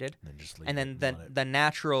as needed, And then just leave and it then let it- the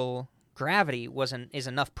natural gravity is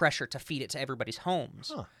enough pressure to feed it to everybody's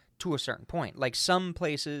homes Huh. to a certain point. Like some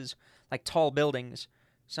places, like tall buildings,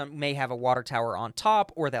 some may have a water tower on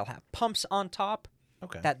top, or they'll have pumps on top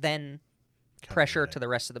Okay. that then Kinda pressure neat. to the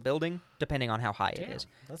rest of the building, depending on how high it is.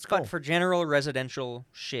 That's cool. But for general residential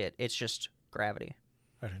shit, it's just gravity.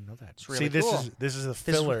 I didn't know that. It's really See, this cool. is the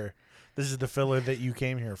filler. This is the filler that you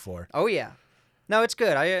came here for. Oh yeah, no, it's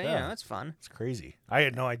good. You Yeah. know, it's fun. It's crazy. I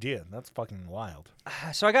had no idea. That's fucking wild.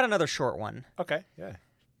 So I got another short one, Okay. Yeah.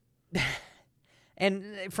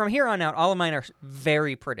 and from here on out, all of mine are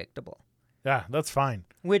very predictable, Yeah, that's fine.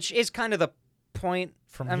 which is kind of the point.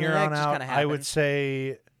 From I mean, here that on just out, kinda I would happens.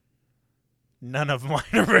 say none of mine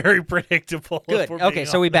are very predictable. if Good. we're Okay, being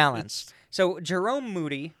so we honest. balance. So Jerome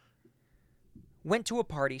Moody went to a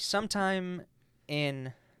party sometime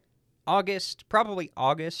in August, probably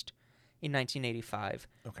August in 1985.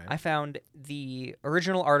 Okay. I found the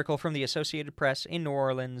original article from the Associated Press in New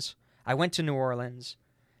Orleans. I went to New Orleans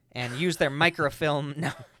and used their microfilm.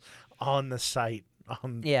 No. On the site.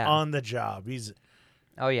 Yeah. On the job. He's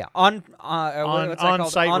Oh yeah, on on what's that called?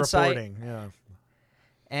 on-site On-site. reporting. Yeah.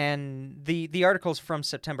 And the article's from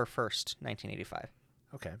September 1st, 1985.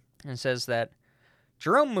 Okay. And it says that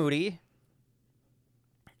Jerome Moody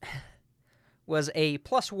was a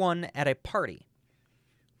 +1 at a party.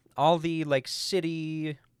 All the like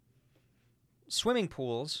city swimming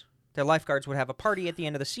pools, their lifeguards would have a party at the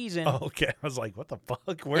end of the season, Oh, okay. I was like, what the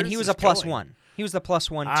fuck? Where and is he was this a +1. going? He was the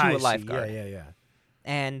 +1 I to a see. lifeguard. Yeah.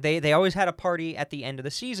 And they always had a party at the end of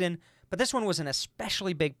the season, but this one was an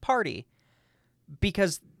especially big party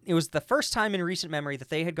because it was the first time in recent memory that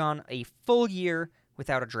they had gone a full year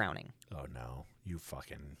without a drowning. Oh no. You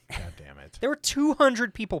fucking god damn it. There were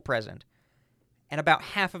 200 people present, and about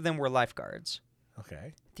half of them were lifeguards.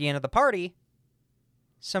 Okay. At the end of the party,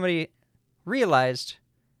 somebody realized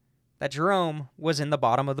that Jerome was in the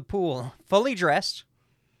bottom of the pool, fully dressed.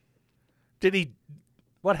 Did he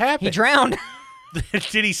what happened? He drowned.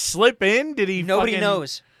 Did he slip in? Did he Nobody fucking...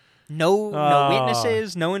 knows. No Oh.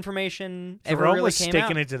 witnesses, no information ever Jerome really was came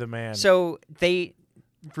sticking out. it to the man. So they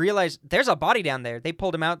realized there's a body down there. They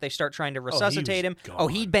pulled him out. They start trying to resuscitate him. was Oh, gone.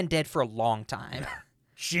 he'd been dead for a long time.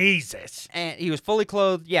 Jesus. And he was fully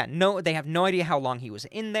clothed. Yeah, no, they have no idea how long he was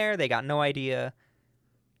in there. They got no idea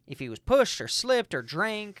if he was pushed or slipped or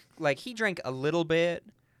drank. Like, he drank a little bit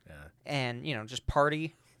Yeah. and, just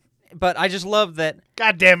party. But I just love that.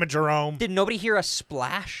 God damn it, Jerome. Did nobody hear a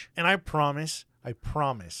splash? And I promise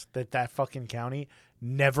that fucking county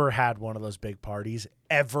never had one of those big parties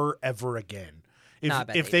ever again. Nah, I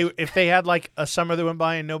bet If they if they had like a summer that went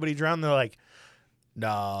by and nobody drowned, they're like,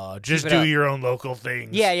 nah, just Keep it do up." your own local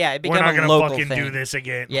things. Yeah, yeah, it We're became not a gonna local fucking do thing. this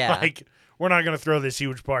again. Yeah. Like, we're not gonna throw this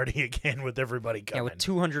huge party again with everybody Yeah, coming. with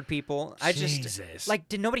 200 people. I just, Jesus. like,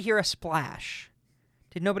 did nobody hear a splash?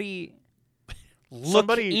 Did nobody look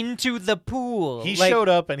Somebody- into the pool? He Like, showed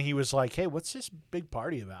up and he was like, "Hey, what's this big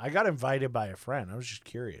party about?" I got invited by a friend. I was just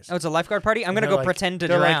curious. Oh, it's a lifeguard party? I'm And going to they're go like- pretend to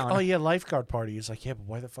they're drown. Like, oh yeah, lifeguard party. He's like, yeah, but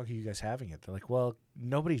why the fuck are you guys having it? They're like, well,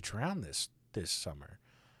 nobody drowned this summer,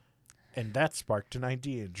 and that sparked an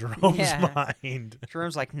idea in Jerome's Yeah. mind.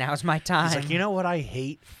 Jerome's like, now's my time. He's like, you know what I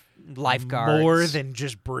hate Lifeguards. more than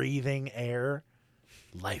just breathing air?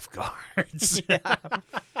 Lifeguards.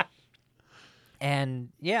 And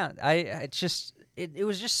yeah, it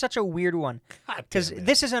was just such a weird one. God Because damn it.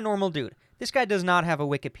 this is a normal dude. This guy does not have a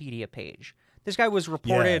Wikipedia page. This guy was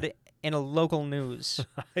reported in a local news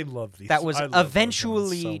I love these. that was I love those ones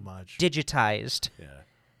eventually so much. digitized. Yeah.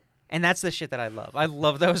 And that's the shit that I love. I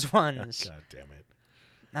love those ones. God damn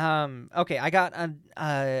it. Okay, I got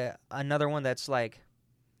another one that's like,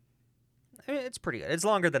 it's pretty good. It's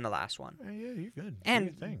longer than the last one. Yeah, you're good.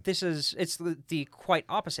 And thing. it's the quite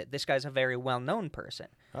opposite. This guy's a very well-known person.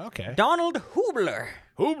 Okay. Donald Hubler.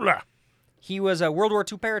 Hoobla. He was a World War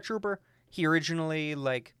II paratrooper. He originally,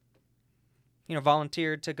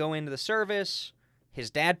 volunteered to go into the service. His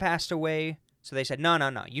dad passed away, so they said,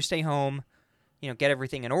 no, you stay home, get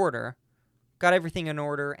everything in order. Got everything in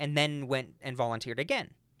order, and then went and volunteered again.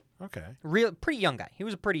 Okay. Pretty young guy. He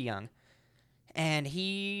was pretty young. And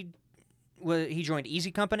he joined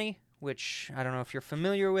Easy Company, which I don't know if you're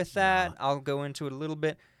familiar with that. I'll go into it a little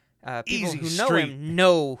bit. People Easy who know Street. him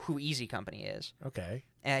know who Easy Company is. Okay.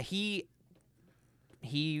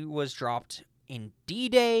 He was dropped in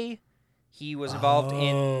D-Day. He was involved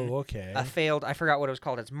in okay. a failed, I forgot what it was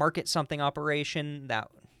called. It's Market Something operation that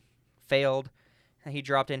failed. He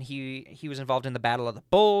dropped in. He was involved in the Battle of the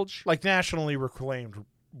Bulge. Like nationally reclaimed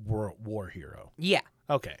war hero. Yeah.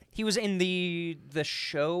 Okay. He was in the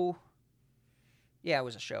show. Yeah, it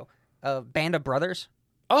was a show. Band of Brothers.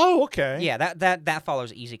 Oh, okay. Yeah, that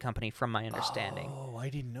follows Easy Company from my understanding. Oh, I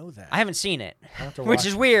didn't know that. I haven't seen it, I'll have to which watch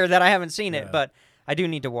is it. weird that I haven't seen Yeah. it, but I do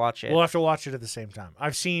need to watch it. We'll have to watch it at the same time.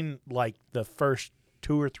 I've seen like the first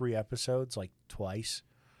 2 or 3 episodes like twice,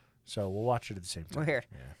 so we'll watch it at the same time. Well, here.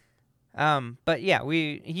 Yeah. But yeah,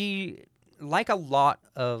 he, like a lot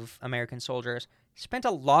of American soldiers, spent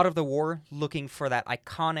a lot of the war looking for that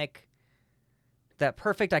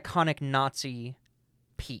perfect iconic Nazi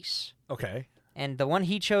piece. Okay. And the one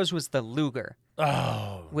he chose was the Luger,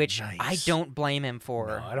 Oh, which nice. I don't blame him for.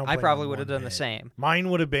 No, I don't I blame probably him would have one done the bit. same. Mine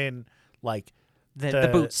would have been like The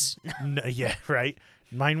boots. yeah, right.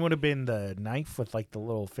 Mine would have been the knife with like the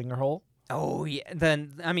little finger hole. Oh yeah.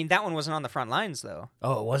 Then that one wasn't on the front lines though.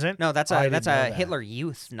 Oh, it wasn't? No, that's Oh, I a didn't know that. Hitler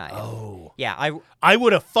Youth knife. Oh. Yeah, I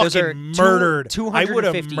would have Those are fucking murdered. I would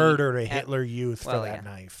have 250 murdered a at- Hitler Youth well, for that yeah.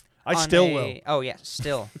 knife. I still will. Oh yeah,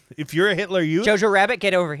 still. If you're a Hitler Youth, Jojo Rabbit,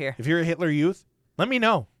 get over here. if you're a Hitler Youth, let me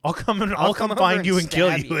know. I'll come and I'll come over find and you and kill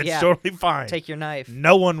stab you. you. It's Yeah. totally fine. Take your knife.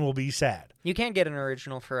 No one will be sad. You can get an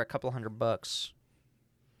original for a couple $100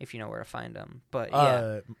 if you know where to find them. But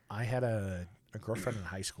yeah, I had a girlfriend in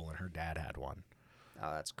high school, and her dad had one.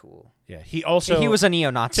 oh, that's cool. Yeah, he also He was a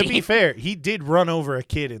neo-Nazi. To be fair, he did run over a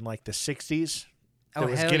kid in like the 60s that Oh,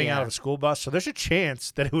 was hell getting yeah. out of a school bus. So there's a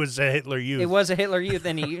chance that it was a Hitler Youth. It was a Hitler Youth,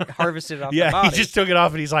 and he harvested it off the Yeah, body. he just took it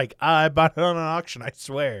off, and he's like, I bought it on an auction, I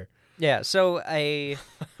swear. Yeah, so a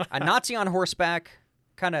Nazi on horseback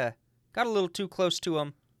kind of got a little too close to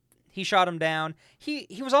him. He shot him down. He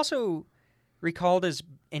was also recalled as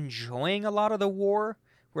enjoying a lot of the war,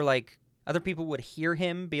 where like other people would hear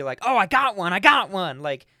him be like, "Oh, I got one,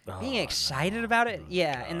 like being excited about it.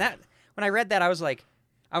 Yeah, and that when I read that, I was like,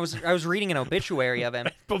 I was reading an obituary of him,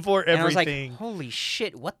 Before and I was like, everything, "Holy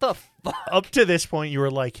shit, what the fuck?" up to this point, you were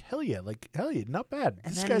like, hell yeah, not bad.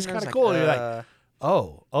 And This then guy's I was kind of cool. And you're like,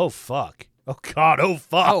 oh, fuck. Oh, God, oh,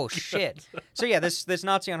 fuck. Oh shit! So yeah, this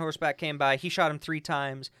Nazi on horseback came by. He shot him 3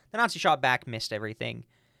 times. The Nazi shot back, missed everything,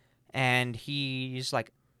 and he's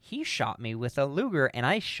like, "He shot me with a Luger, and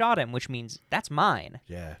I shot him, which means that's mine."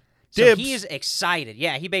 Yeah. So Dibs. he is excited.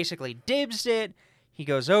 Yeah, he basically dibs it. He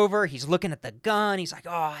goes over. He's looking at the gun. He's like,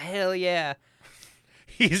 "Oh hell yeah!"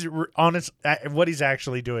 He's honest. What he's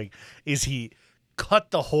actually doing is he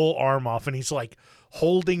cut the whole arm off, and he's like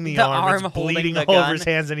holding the arm. It's holding bleeding the all over gun. his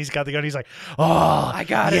hands, and he's got the gun. He's like, oh, I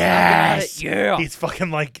got it. yes. I got it. Yeah. He's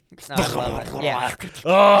fucking like, I love it. Yeah.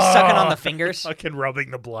 oh, Sucking on the fingers. fucking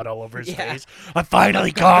rubbing the blood all over his Yeah. face. I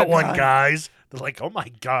finally got a one, gun. guys. They're like, oh my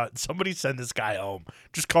God, somebody send this guy home.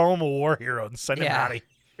 Just call him a war hero and send him Yeah. out of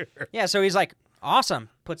here. Yeah, so he's like, awesome.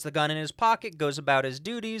 Puts the gun in his pocket, goes about his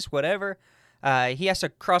duties, whatever. He has to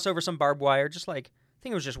cross over some barbed wire, just like, I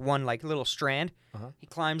think it was just one like little strand. He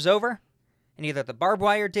climbs over, and either the barbed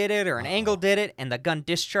wire did it or an angle did it, and the gun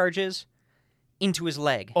discharges into his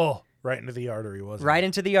leg. Oh, right into the artery, wasn't Right it?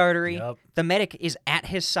 into the artery. Yep. The medic is at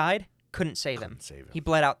his side, couldn't save him. Couldn't save him. He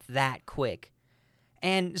bled out that quick.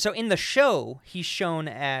 And so in the show, he's shown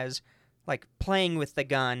as like playing with the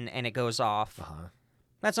gun and it goes off.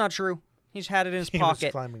 That's not true. He's had it in his He was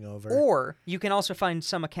pocket. climbing over. Or you can also find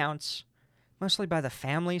some accounts, mostly by the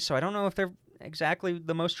family, so I don't know if they're exactly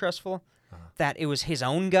the most trustful, that it was his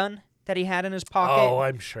own gun that he had in his pocket Oh,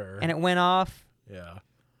 I'm sure. and it went off. yeah.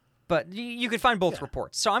 But you could find both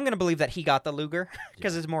reports. So I'm going to believe that he got the Luger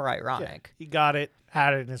because it's more ironic. He got it,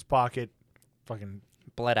 had it in his pocket, fucking,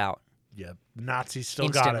 Bled out. yeah, the Nazis still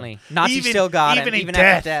Instantly. got him. Nazis still got him, in even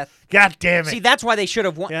after death. God damn it. See, that's why they should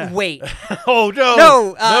have won. Yeah. Wait, oh, no.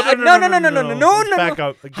 No, no. Let's back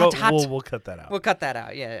up. Hot, hot. We'll cut that out. we'll cut that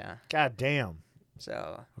out. Yeah. God damn.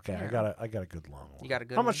 So, Okay, yeah. I got a good long one. You got a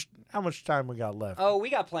good How one? much time we got left? Oh,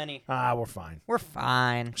 we got plenty. We're fine. We're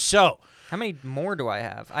fine. So, How many more do I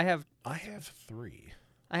have? I have 3.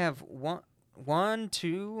 one,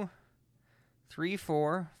 2, 3,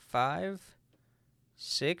 4, 5,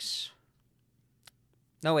 6.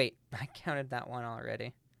 No, wait. I counted that one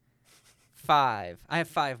already. 5. I have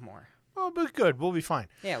 5 more. Oh, but good. We'll be fine.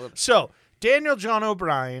 Yeah. So, Daniel John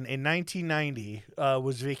O'Brien in 1990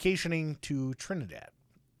 was vacationing to Trinidad.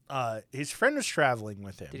 His friend was traveling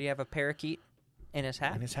with him. Did he have a parakeet in his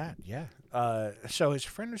hat? In his hat, yeah. So his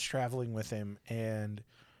friend was traveling with him, and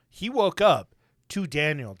he woke up to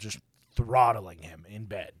Daniel just throttling him in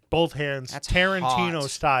bed. Both hands, That's Tarantino hot.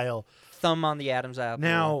 style. Thumb on the Adam's apple.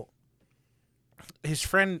 Now, his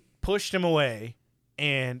friend pushed him away,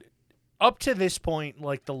 and up to this point,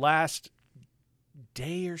 like the last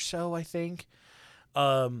day or so, I think,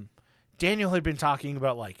 Daniel had been talking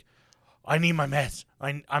about, like, I need my meds.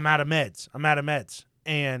 I'm out of meds. I'm out of meds.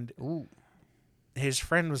 And Ooh. his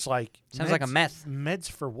friend was like, Sounds like a meth.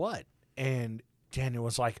 Meds for what? And Daniel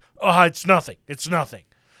was like, oh, it's nothing. It's nothing.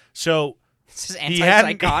 So This is he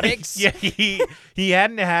hadn't- antipsychotics. yeah, he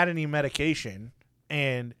hadn't had any medication.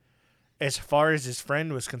 And as far as his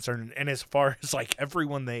friend was concerned, and as far as like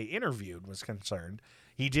everyone they interviewed was concerned,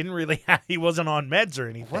 he didn't really he wasn't on meds or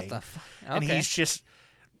anything. What the fuck? Okay. And he's just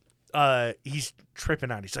he's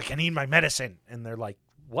tripping out. He's like, I need my medicine. And they're like,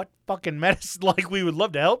 what fucking medicine? Like, we would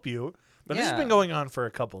love to help you. But this has Yeah. been going on for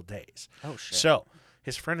a couple of days. Oh, shit. So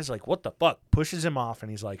his friend is like, what the fuck? Pushes him off, and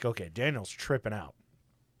he's like, okay, Daniel's tripping out.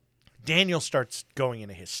 Daniel starts going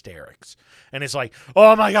into hysterics. And it's like,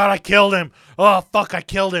 oh my God, I killed him. Oh, fuck, I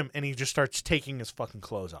killed him. And he just starts taking his fucking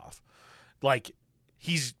clothes off. Like,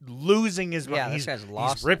 he's losing his Yeah, mind. this guy's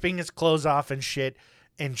lost He's it. ripping his clothes off and shit,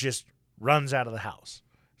 and just runs out of the house.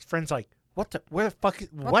 His friend's like, where the fuck,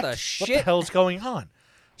 what the the shit? hell's going on?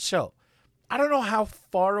 So, I don't know how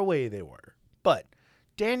far away they were, but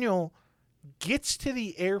Daniel gets to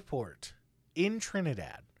the airport in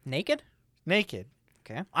Trinidad Naked? naked.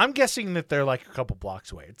 Okay. I'm guessing that they're like a couple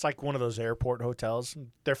blocks away. It's like one of those airport hotels.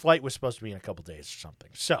 Their flight was supposed to be in a couple days or something.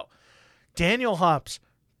 So, Daniel hops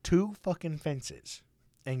 2 fucking fences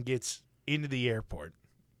and gets into the airport.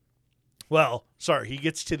 Well, sorry, he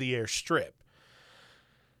gets to the airstrip.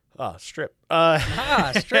 Strip.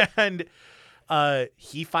 Strip. And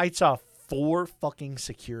he fights off 4 fucking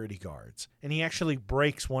security guards, and he actually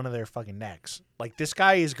breaks one of their fucking necks. Like, this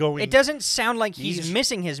guy is going. It doesn't sound like he's He's-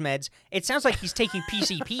 missing his meds. It sounds like he's taking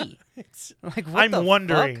PCP. It's- Like, what I'm the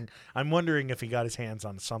wondering. fuck? I'm wondering if he got his hands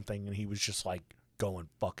on something and he was just like going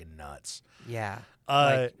fucking nuts. Yeah.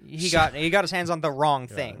 Uh, Like, he got his hands on the wrong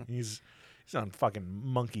thing. He's on fucking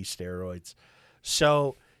monkey steroids.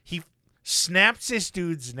 So he snaps this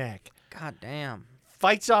dude's neck, God damn.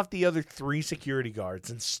 fights off the other 3 security guards,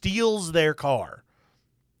 and steals their car.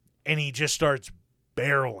 And he just starts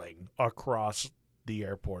barreling across the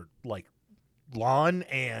airport, like lawn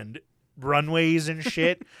and runways and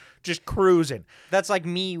shit, just cruising. That's like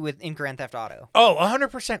me in Grand Theft Auto. Oh,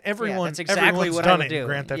 100%. Everyone, that's exactly everyone's what I done would it in do.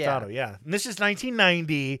 Grand Theft Yeah. Auto. Yeah, and this is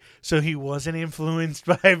 1990, so he wasn't influenced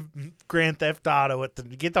by Grand Theft Auto.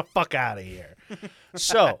 Get the fuck out of here.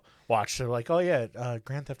 So, watch. They're like, oh yeah,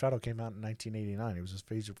 Grand Theft Auto came out in 1989. It was his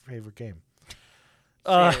favorite game.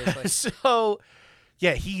 Seriously. So,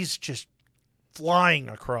 yeah, he's just flying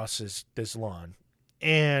across this lawn,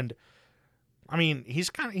 and I mean, he's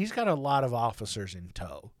got a lot of officers in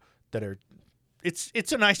tow that are. It's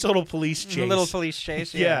a nice little police chase. A little police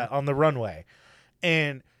chase. Yeah, on the runway,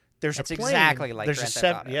 and there's That's a plane. exactly like there's Grand a Theft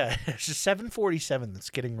 7 Auto. Yeah, there's a 747 that's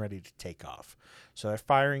getting ready to take off. So they're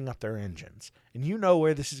firing up their engines, and you know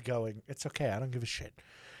where this is going. It's okay. I don't give a shit.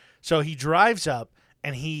 So he drives up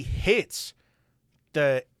and he hits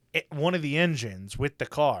one of the engines with the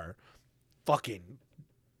car, fucking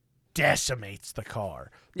decimates the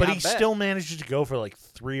car, but Yeah, I he bet. still manages to go for like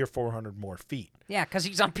 300 or 400 more feet. Yeah, because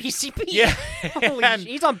he's on PCP. Yeah, Holy and-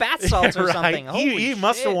 he's on bath salts or Right. something. Holy He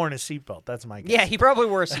must have shit. worn a seatbelt. That's my guess. Yeah, he probably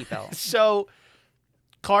wore a seatbelt. So,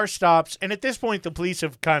 car stops, and at this point, the police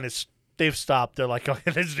have they've stopped. They're like,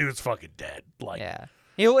 "Okay, this dude's fucking dead." Like, Yeah.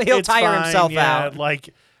 He'll it's tire fine, himself yeah, out.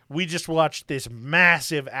 Like, we just watched this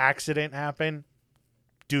massive accident happen.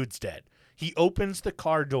 Dude's dead. He opens the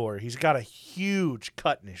car door. He's got a huge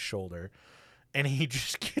cut in his shoulder, and he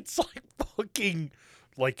just gets like fucking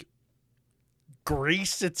like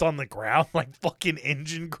grease that's on the ground, like fucking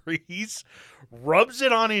engine grease, rubs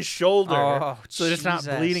it on his shoulder Oh, so that it's not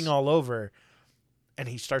Jesus. bleeding all over, and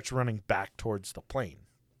he starts running back towards the plane.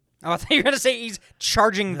 Oh, I thought you were going to say he's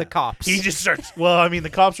charging the cops. He just starts. Well, I mean,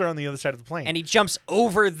 the cops are on the other side of the plane, and he jumps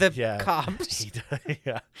over the Yeah. cops.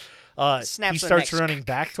 yeah. Snaps He their starts necks. running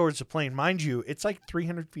back towards the plane. Mind you, it's like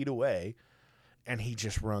 300 feet away, and he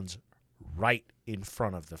just runs right in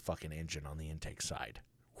front of the fucking engine on the intake side.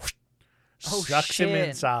 Oh, Sucks him shit.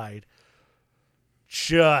 inside.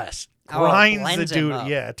 Just Oh, grinds the blends him dude. up.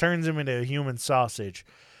 Yeah, turns him into a human sausage.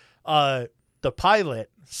 The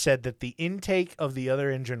pilot said that the intake of the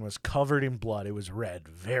other engine was covered in blood. It was red,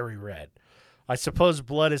 very red. I suppose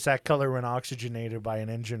blood is that color when oxygenated by an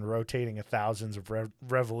engine rotating at thousands of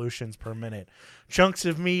revolutions per minute. Chunks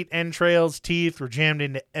of meat, entrails, teeth were jammed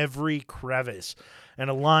into every crevice, and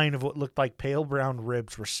a line of what looked like pale brown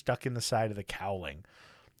ribs were stuck in the side of the cowling.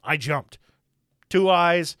 I jumped. 2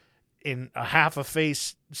 eyes in a half a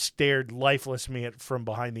face stared lifeless me from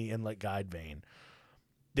behind the inlet guide vane.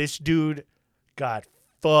 This dude got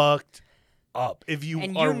fucked up. If you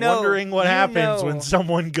And are wondering what happens when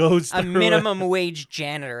someone goes through a minimum wage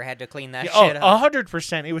janitor had to clean that oh, shit up.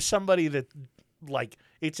 100%. It was somebody that, like,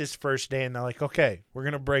 it's his first day, and they're like, okay, we're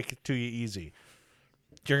going to break it to you easy.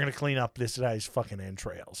 You're going to clean up this guy's fucking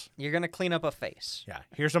entrails. You're going to clean up a face. Yeah.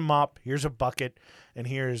 Here's a mop, here's a bucket, and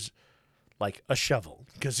here's, like, a shovel,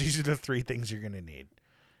 because these are the 3 things you're going to need.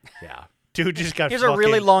 Yeah. Dude just got Here's a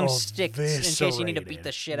really fucking long stick in case you need to eviscerated. beat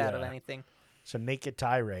the shit out of Yeah. anything. It's a naked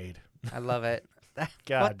tirade. I love it.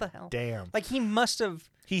 God What the hell? damn. Like, he must have...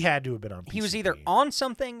 He had to have been on PCP. He was either on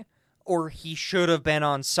something or he should have been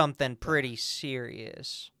on something pretty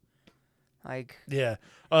serious. Like... Yeah.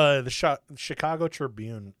 The Chicago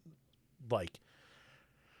Tribune, like,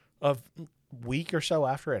 a week or so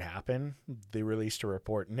after it happened, they released a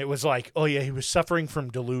report, and it was like, oh, yeah, he was suffering from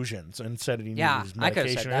delusions and said he needed Yeah, his I could've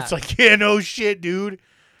medication. said And it's that. like, yeah, no shit, dude.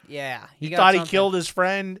 Yeah. He got thought he something. killed his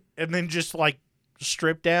friend and then just, like,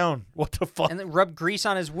 stripped down. What the fuck? And then rubbed grease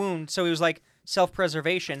on his wound, so he was like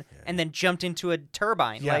self-preservation, and then jumped into a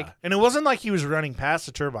turbine. Yeah. Like, And it wasn't like he was running past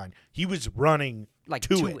the turbine. He was running like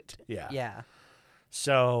to to it. it. Yeah. Yeah.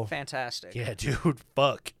 So, Fantastic. yeah, dude,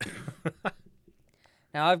 fuck.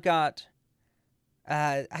 Now I've got.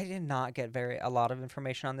 I did not get a lot of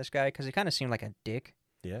information on this guy because he kind of seemed like a dick.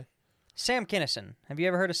 Yeah. Sam Kinison. Have you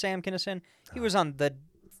ever heard of Sam Kinison? He was on that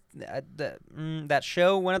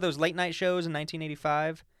show, one of those late night shows in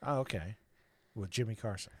 1985. Oh, okay. With Jimmy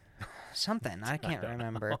Carson. Something. I can't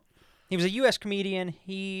remember. He was a U.S. comedian.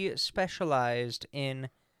 He specialized in,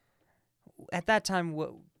 at that time,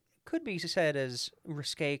 what could be said as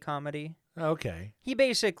risque comedy. Okay. He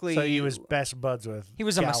basically... So he was best buds with He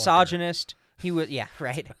was a Gallagher. misogynist. He was... Yeah,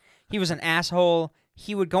 right. He was an asshole.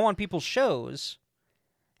 He would go on people's shows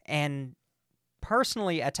and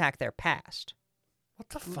personally attack their past. What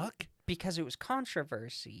the fuck? Because it was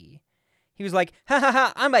controversy. He was like, ha ha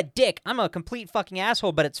ha, I'm a dick. I'm a complete fucking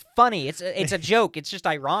asshole, but it's funny. It's a joke. It's just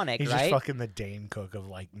ironic, He's right? just fucking the Dane Cook of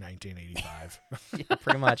like 1985. Yeah,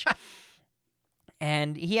 pretty much.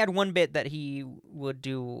 And he had one bit that he would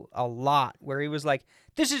do a lot where he was like,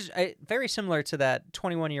 this is very similar to that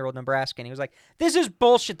 21-year-old Nebraskan. He was like, this is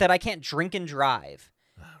bullshit that I can't drink and drive.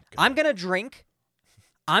 I'm going to drink.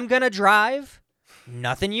 I'm going to drive.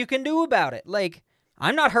 Nothing you can do about it. Like,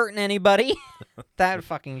 I'm not hurting anybody. That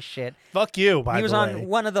fucking shit. Fuck you, by He was the on way.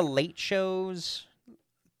 one of the late shows.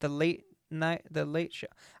 The late show.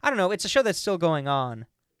 I don't know. It's a show that's still going on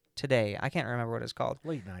today. I can't remember what it's called.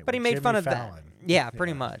 Late night. But he with made Jimmy fun of that. Fallon. Yeah,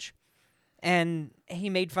 pretty much. And he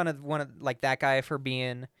made fun of one of that guy for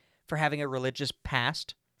having a religious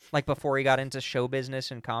past. Like before he got into show business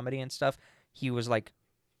and comedy and stuff, he was like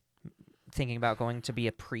thinking about going to be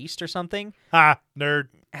a priest or something. Ha, nerd.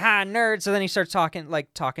 Ha, nerd. So then he starts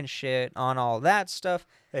talking shit on all that stuff.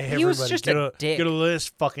 Hey, He was everybody, just get a dick. Get a this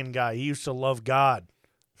fucking guy. He used to love God.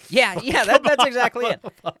 Yeah, that's exactly it.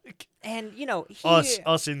 Fuck. And you know,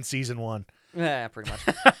 Us in season 1. Yeah, pretty much.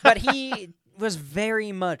 But he was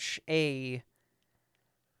very much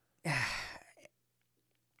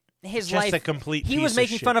his Just life. a complete. He piece was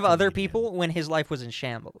making shit fun of other comedian. people when his life was in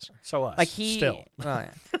shambles. So us. Like he, still. well,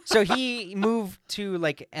 yeah. So he moved to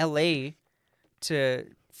like L.A. to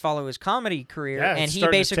follow his comedy career, Yeah, and it's he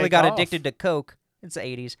starting to basically take got off. addicted to coke. It's the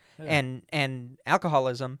 80s, Yeah. and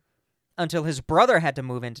alcoholism, until his brother had to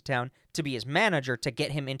move into town to be his manager to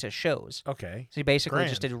get him into shows. Okay. So he basically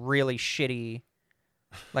just Grand. did really shitty,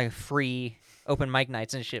 like free open mic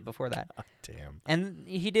nights and shit before that. Damn. And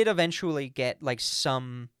he did eventually get like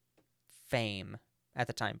some fame at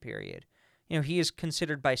the time period. You know, he is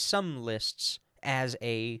considered by some lists as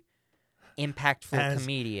a impactful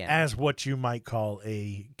comedian. As what you might call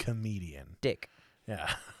a comedian. Dick.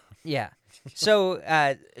 Yeah. Yeah. So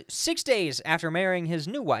 6 days after marrying his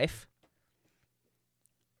new wife,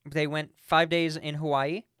 they went 5 days in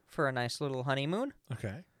Hawaii for a nice little honeymoon.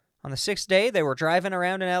 Okay. On the 6th day, they were driving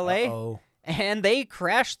around in L.A. Oh. and they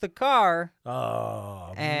crashed the car.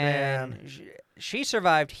 Oh And man. she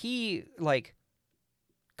survived. He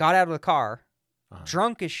got out of the car, Uh-huh.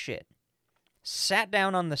 drunk as shit, sat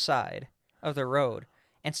down on the side of the road,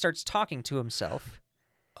 and starts talking to himself.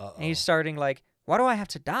 Uh-oh. And he's starting like, "Why do I have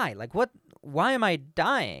to die? Like, what? Why am I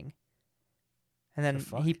dying?" And The then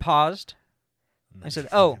fuck? he paused. And I then said, she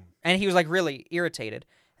 "Oh," fucking- and he was like really irritated.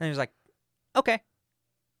 And he was like, "Okay."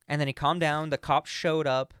 And then he calmed down. The cops showed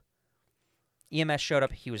up. EMS showed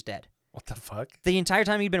up. He was dead. What the fuck? The entire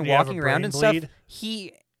time he'd been Did he have walking a around brain and stuff,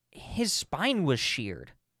 bleed? his spine was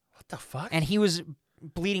sheared, What the fuck? and he was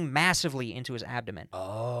bleeding massively into his abdomen.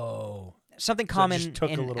 Oh. Something So it common just took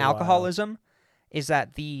a in little alcoholism is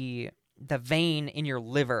that the vein in your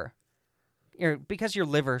liver, because your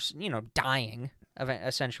liver's, dying,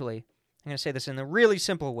 essentially. I'm going to say this in a really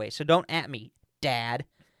simple way, so don't at me, Dad.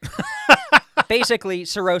 Basically,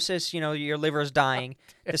 cirrhosis, your liver's dying.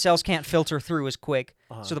 The cells can't filter through as quick,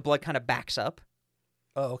 so the blood kind of backs up.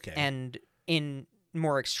 Oh, okay. And in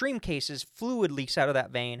more extreme cases, fluid leaks out of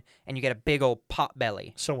that vein, and you get a big old pot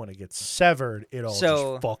belly. So when it gets severed, it all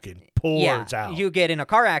So, just fucking pours out. You get in a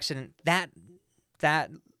car accident, that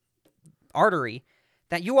artery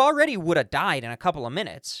that you already would have died in a couple of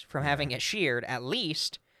minutes from having it sheared, at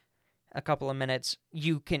least a couple of minutes,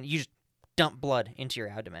 you just dump blood into your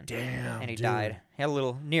abdomen. Damn, And he dude. died. He had a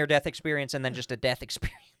little near-death experience and then just a death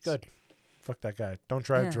experience. Good. Fuck that guy. Don't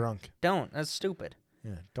drive Yeah. drunk. Don't. That's stupid.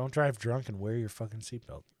 Yeah. Don't drive drunk and wear your fucking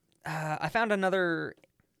seatbelt. I found another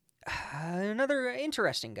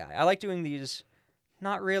interesting guy. I like doing these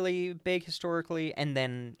not really big historically, and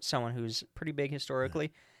then someone who's pretty big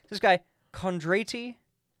historically. This guy, Kondraty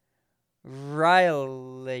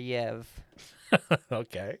Ryleyev.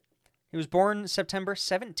 Okay. He was born September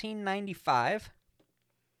 1795.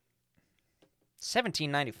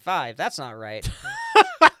 1795? That's not right.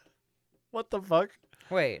 What the fuck?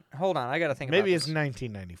 Wait, hold on. I got to think Maybe about it's this.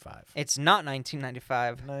 1995. It's not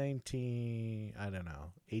 1995. I don't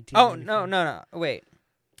know. 18. Oh, no. Wait.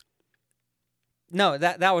 No,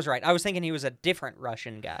 that was right. I was thinking he was a different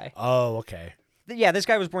Russian guy. Oh, okay. Yeah, this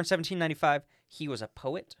guy was born 1795. He was a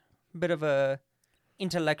poet, a bit of a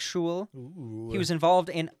intellectual. Ooh. He was involved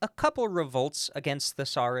in a couple revolts against the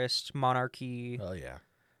Tsarist monarchy Oh, yeah.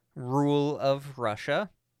 rule of Russia.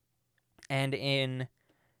 And in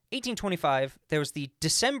 1825, there was the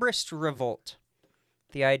Decembrist Revolt.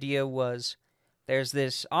 The idea was there's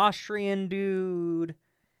this Austrian dude.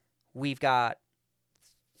 We've got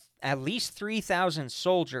at least 3,000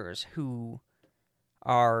 soldiers who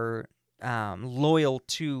are loyal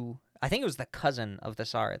to, I think it was the cousin of the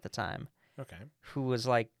Tsar at the time, Okay. who was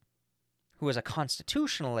a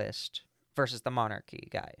constitutionalist versus the monarchy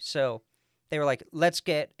guy. So they were like, let's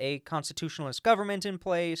get a constitutionalist government in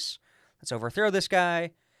place. Let's overthrow this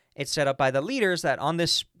guy. It's set up by the leaders that on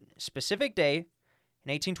this specific day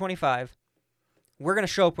in 1825, we're going to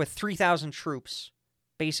show up with 3,000 troops,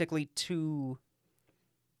 basically to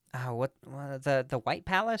the White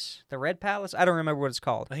Palace, the Red Palace. I don't remember what it's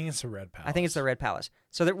called. I think it's the Red Palace. I think it's the Red Palace.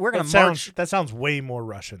 So that we're going That to march. That sounds way more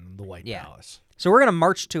Russian than the White Yeah. Palace. So we're going to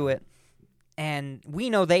march to it, and we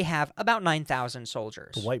know they have about 9,000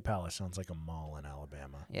 soldiers. The White Palace sounds like a mall in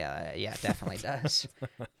Alabama. Yeah, it definitely does.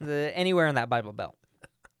 Anywhere in that Bible Belt.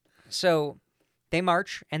 So they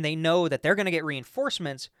march, and they know that they're going to get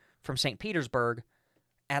reinforcements from St. Petersburg,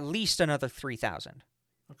 at least another 3,000.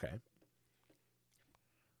 Okay.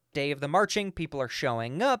 Day of the marching, people are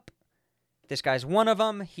showing up. This guy's one of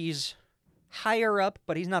them. He's higher up,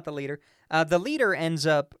 but he's not the leader. The leader ends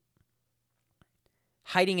up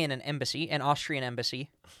hiding in an embassy, an Austrian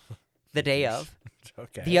embassy, the day of.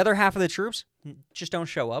 Okay. The other half of the troops just don't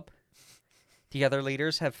show up. The other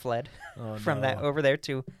leaders have fled from that over there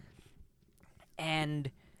too.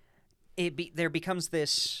 And there becomes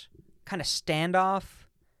this kind of standoff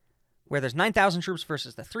where there's 9,000 troops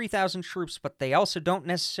versus the 3,000 troops, but they also don't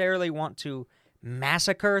necessarily want to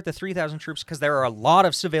massacre the 3,000 troops because there are a lot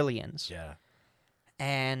of civilians. Yeah.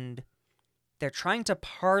 And they're trying to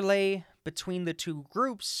parlay between the two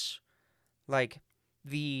groups. Like,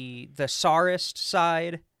 the Tsarist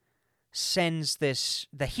side sends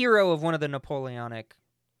the hero of one of the Napoleonic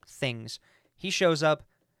things. He shows up.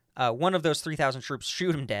 One of those 3,000 troops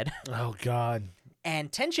shoot him dead. Oh, God.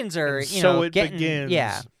 And tensions are, And so it getting... begins.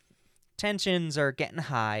 Yeah. Tensions are getting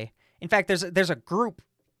high. In fact, there's a group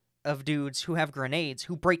of dudes who have grenades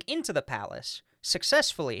who break into the palace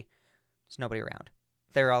successfully. There's nobody around.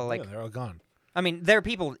 They're all like... Yeah, they're all gone. I mean, there are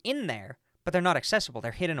people in there, but they're not accessible.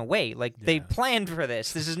 They're hidden away. Like, they Yeah. planned for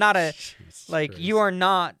this. This is not a... Jesus Like, Christ. you are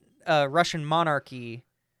not a Russian monarchy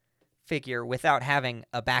figure without having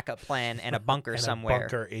a backup plan and a bunker And somewhere. a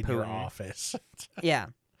bunker in your Putin. office. Yeah,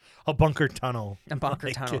 A bunker tunnel. a bunker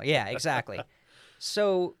Like- tunnel. Yeah, exactly.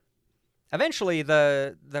 So eventually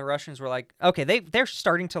the Russians were like, okay, they're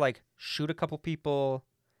starting to like shoot a couple people.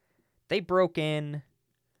 They broke in.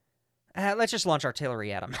 Let's just launch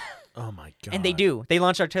artillery at them. Oh, my God. And they do. They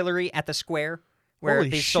launch artillery at the square where Holy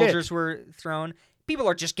these shit. soldiers were thrown. People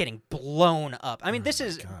are just getting blown up. I mean, this my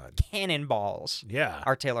is God. cannonballs Yeah.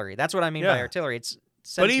 artillery. That's what I mean by Yeah. artillery. It's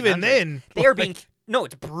But even 1700. then... They are being... No,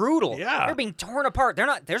 it's brutal. Yeah. They're being torn apart. They're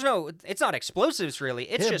not. It's not explosives really.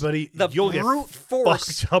 It's Yeah, just buddy, the you'll get brute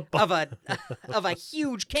force fucked up. of a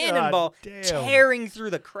huge cannonball damn. tearing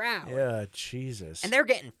through the crowd. Yeah, Jesus. And they're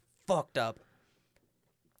getting fucked up.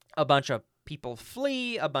 A bunch of people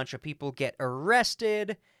flee. A bunch of people get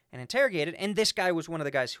arrested and interrogated. And this guy was one of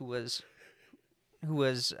the guys who was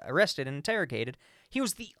arrested and interrogated. He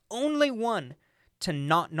was the only one to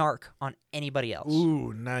not narc on anybody else.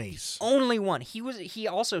 Ooh, nice. Only one. He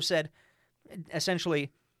also said,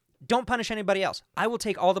 essentially, don't punish anybody else. I will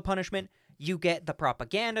take all the punishment. You get the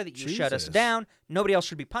propaganda that you shut us Jesus. down. Nobody else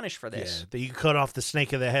should be punished for this. Yeah, that you cut off the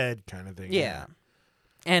snake of the head kind of thing. Yeah.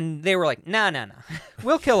 And they were like, nah.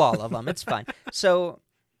 We'll kill all of them. It's fine. So,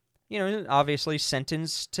 obviously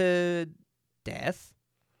sentenced to death.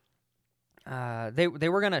 They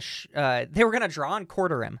were gonna draw and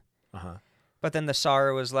quarter him. Uh-huh. But then the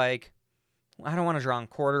Tsar was like, I don't want to draw and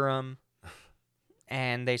quarter him.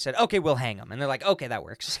 And they said, okay, we'll hang him. And they're like, okay, that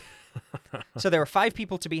works. So there were 5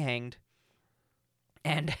 people to be hanged.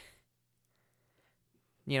 And,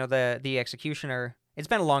 the executioner, it's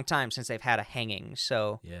been a long time since they've had a hanging.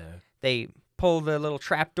 So Yeah. they pull the little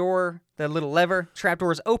trap door, the little lever, trap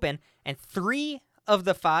door is open, and 3 of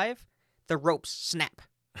the 5, the ropes snap.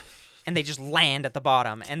 And they just land at the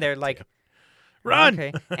bottom. And they're like, Run!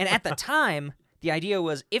 okay. And at the time, the idea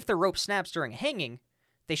was if the rope snaps during hanging,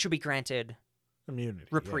 they should be granted Immunity.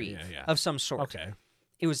 reprieve Yeah. of some sort. Okay.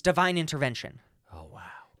 It was divine intervention. Oh, wow.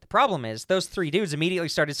 The problem is those 3 dudes immediately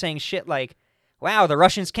started saying shit like, wow, the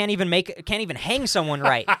Russians can't even hang someone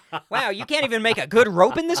right. Wow, you can't even make a good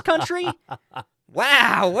rope in this country?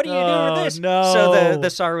 Wow, what are you doing with this? No. So the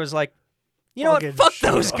Tsar was like, you know what? Fucking Fuck shit.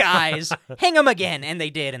 those guys. Hang them again. And they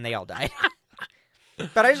did, and they all died.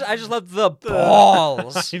 But I just love the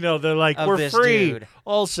balls. They're like, of we're this free. dude.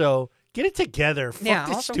 Also, get it together. Fuck Yeah,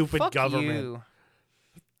 this also, stupid fuck government. you.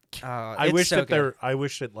 I It's wish so that good. I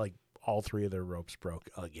wish that like all 3 of their ropes broke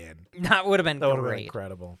again. That would have been That would have been great.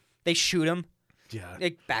 incredible. They shoot him. Yeah.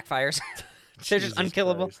 It backfires. They're just Jesus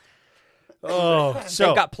unkillable. Christ. Oh, so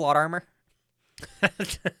They've got plot armor.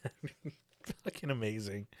 fucking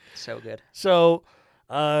amazing. So good. So,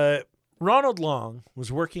 Ronald Long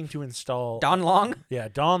was working to install Don Long? Yeah,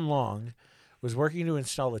 Don Long was working to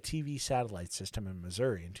install a TV satellite system in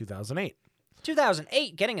Missouri in 2008.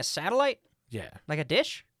 2008, getting a satellite? Yeah, Like a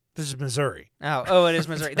dish? this is Missouri. Oh, it is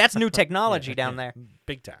Missouri. That's new technology down there.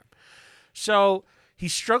 Big time. So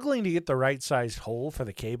he's struggling to get the right sized hole for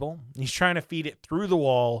the cable. He's trying to feed it through the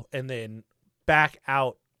wall and then back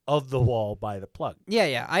out of the wall by the plug.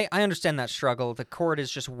 Yeah. I understand that struggle. The cord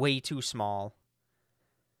is just way too small.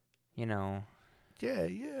 Yeah,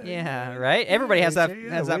 Yeah, right? Everybody has that we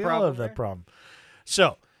problem. all have that problem.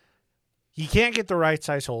 So he can't get the right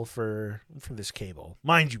size hole for this cable.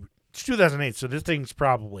 Mind you, it's 2008, so this thing's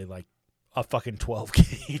probably like a fucking 12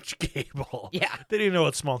 gauge cable. Yeah. They didn't know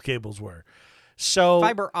what small cables were. So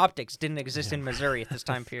Fiber optics didn't exist in Missouri at this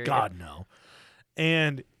time period. God no.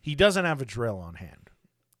 And he doesn't have a drill on hand.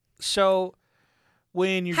 So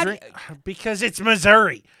when you because it's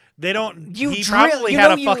Missouri. They don't. He probably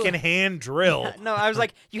had a fucking hand drill. No, I was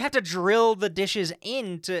like, you have to drill the dishes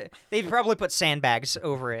into. They probably put sandbags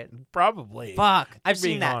over it. Probably. Fuck, I've seen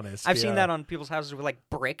Being that. honest, I've seen yeah. that on people's houses with like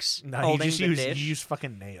bricks No, holding you just the use dish. you use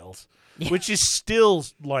fucking nails, Yeah. which is still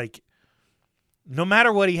like, no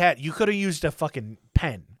matter what he had, you could have used a fucking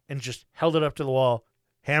pen and just held it up to the wall,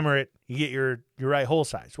 hammer it, you get your right hole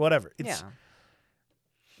size, whatever. It's, Yeah.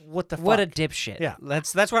 What the fuck? What a dipshit. Yeah.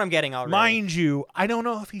 That's what I'm getting already. Mind you, I don't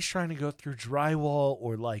know if he's trying to go through drywall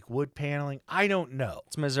or like wood paneling. I don't know.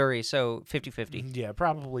 It's Missouri, so 50-50. Yeah,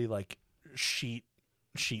 probably like sheet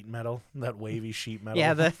metal, that wavy sheet metal.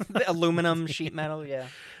 Yeah, the aluminum sheet metal, yeah.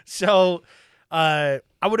 So, I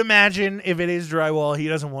would imagine if it is drywall, he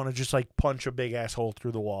doesn't want to just like punch a big ass hole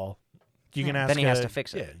through the wall. You can ask. Then he has to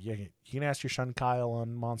fix it. Yeah, you can ask your son Kyle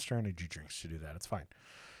on Monster Energy drinks to do that. It's fine.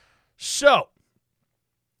 So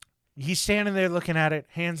he's standing there looking at it,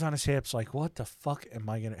 hands on his hips, like, what the fuck am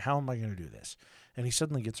I gonna? How am I gonna do this? And he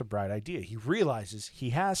suddenly gets a bright idea. He realizes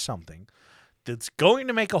he has something that's going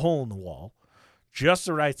to make a hole in the wall, just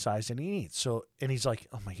the right size, and he needs. So, and he's like,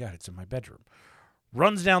 oh my god, it's in my bedroom.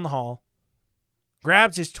 Runs down the hall,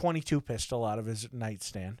 grabs his .22 pistol out of his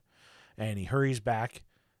nightstand, and he hurries back,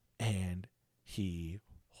 and he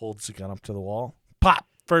holds the gun up to the wall. Pop!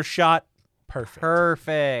 First shot. Perfect.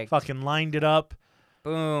 Perfect. Fucking lined it up.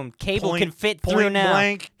 Boom. Cable Point- can fit through point now.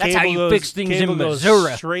 blank. That's how Cable you goes- fix things cable in goes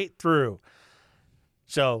Missouri. straight through.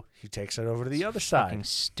 So he takes it over to the other side. Fucking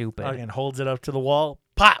stupid. Fucking holds it up to the wall.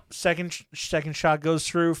 Pop! Second shot goes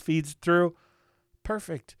through, feeds it through.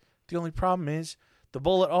 Perfect. The only problem is the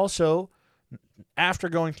bullet also after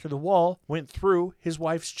going through the wall, went through his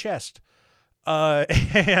wife's chest.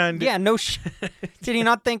 And Yeah, no did he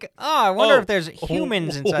not think, I wonder if there's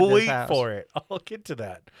humans inside this house? Wait for it. I'll get to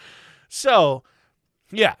that. So,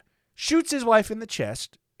 yeah, shoots his wife in the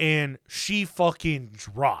chest, and she fucking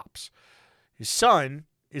drops. His son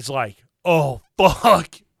is like, oh,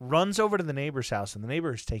 fuck. Runs over to the neighbor's house, and the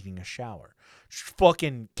neighbor is taking a shower.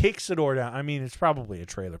 Fucking kicks the door down. I mean, it's probably a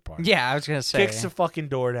trailer park. Yeah, I was going to say. Kicks the fucking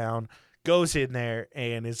door down, goes in there,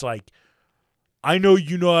 and is like, I know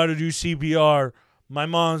you know how to do CPR. My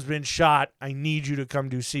mom's been shot. I need you to come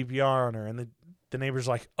do CPR on her. And the neighbor's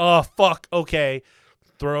like, oh, fuck, okay.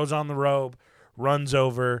 Throws on the robe, runs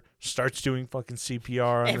over, starts doing fucking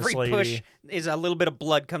CPR on this lady. Every push is a little bit of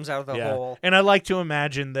blood comes out of the hole. And I like to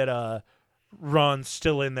imagine that Ron's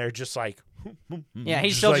still in there just like... Yeah,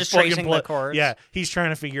 he's still just tracing the cords. Yeah, he's trying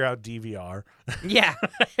to figure out DVR. Yeah.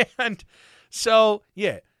 And so,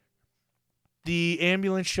 yeah, the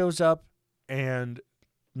ambulance shows up and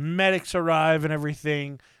medics arrive and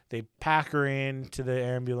everything. They pack her into the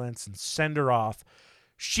ambulance and send her off.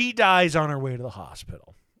 She dies on her way to the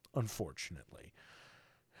hospital, unfortunately.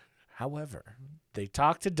 However, they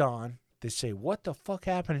talk to Don. They say, what the fuck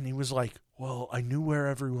happened? And he was like, well, I knew where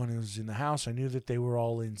everyone was in the house. I knew that they were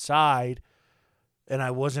all inside. And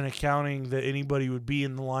I wasn't accounting that anybody would be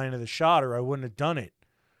in the line of the shot or I wouldn't have done it.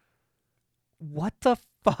 What the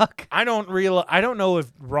fuck? I don't know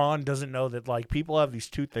if Ron doesn't know that like people have these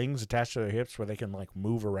two things attached to their hips where they can like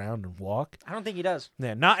move around and walk. I don't think he does.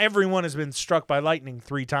 Yeah, not everyone has been struck by lightning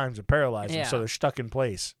 3 times and paralyzed, and so they're stuck in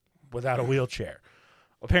place without a wheelchair.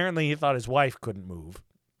 Apparently, he thought his wife couldn't move.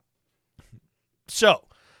 So,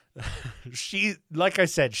 she, like I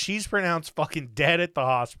said, she's pronounced fucking dead at the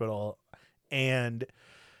hospital, and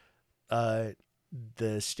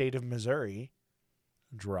the state of Missouri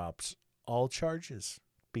drops all charges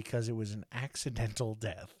because it was an accidental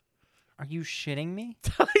death. Are you shitting me?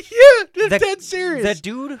 Yeah, that's dead serious. The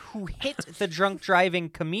dude who hit the drunk driving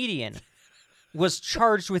comedian was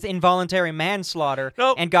charged with involuntary manslaughter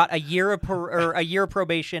and got a year of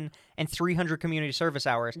probation and 300 community service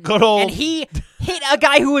hours. Good old. And he hit a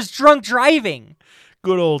guy who was drunk driving.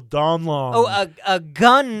 Good old Don Long. Oh, a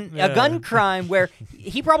gun crime where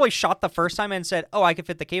he probably shot the first time and said, "Oh, I could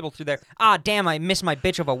fit the cable through there." Ah, damn, I missed my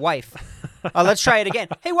bitch of a wife. Let's try it again.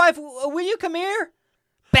 Hey, wife, will you come here?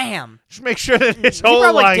 Bam. Just make sure that his hole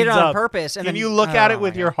probably lines did it on up. purpose. And Can then, you look at it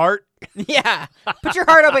with your heart? Yeah. Put your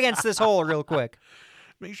heart up against this hole real quick.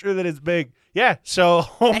 Make sure that it's big. Yeah, so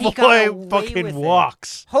And he got away Homeboy fucking with it.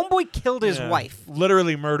 walks. Homeboy killed his wife.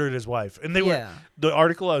 Literally murdered his wife. And they Yeah. were the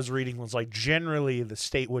article I was reading was like generally the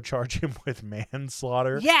state would charge him with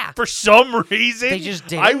manslaughter. Yeah. For some reason. They just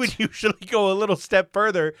I didn't. would usually go a little step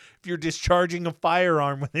further if you're discharging a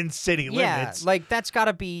firearm within city limits. Yeah, like that's got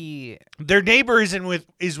to be. Their neighbor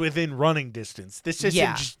is within running distance. This isn't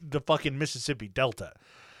Yeah. just the fucking Mississippi Delta.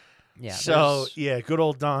 Yeah. So, yeah, good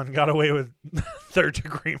old Don got away with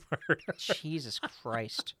third-degree murder. Jesus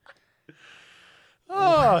Christ.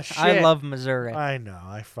 Oh, shit. I love Missouri. I know.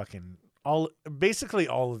 I fucking... Basically,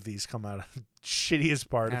 all of these come out of the shittiest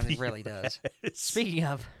part of And the it really does. US. Speaking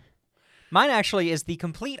of, mine actually is the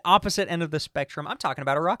complete opposite end of the spectrum. I'm talking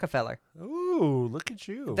about a Rockefeller. Ooh, look at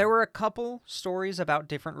you. There were a couple stories about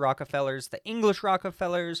different Rockefellers, the English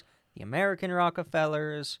Rockefellers, the American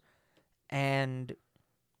Rockefellers, and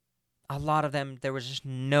a lot of them there was just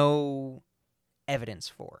no evidence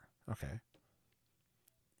for. Okay.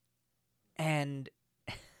 And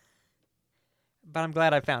but I'm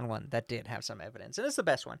glad I found one that did have some evidence. And it's the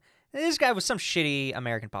best one. This guy was some shitty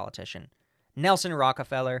American politician. Nelson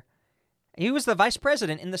Rockefeller. He was the vice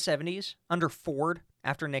president in the 70s under Ford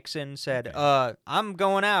after Nixon said, I'm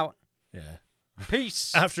going out. Yeah.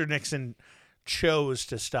 Peace. After Nixon chose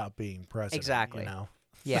to stop being president. Exactly. You know?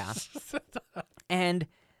 Yeah. And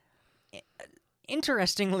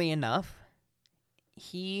interestingly enough,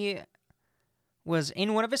 he was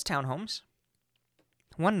in one of his townhomes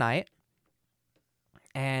one night,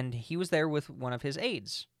 and he was there with one of his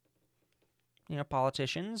aides. You know,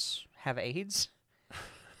 politicians have aides.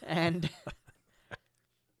 And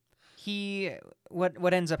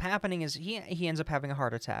what ends up happening is he ends up having a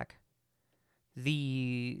heart attack.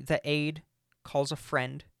 The aide calls a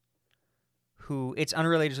friend who, it's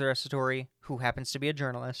unrelated to the rest of the story, who happens to be a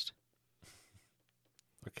journalist.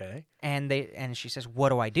 Okay. And she says, "What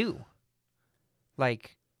do I do?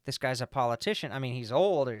 Like, this guy's a politician. I mean, he's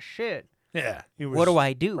old as shit. Yeah. He was What do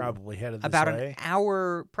I do?" Probably headed this About way. an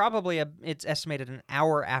hour, it's estimated an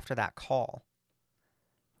hour after that call,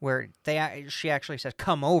 where she actually says,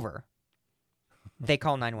 "Come over." They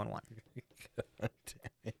call 911. God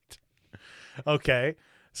damn it. Okay.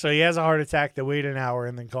 So he has a heart attack. They wait an hour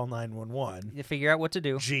and then call 911. You figure out what to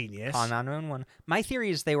do. Genius. Call 911. My theory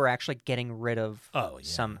is they were actually getting rid of Oh, yeah.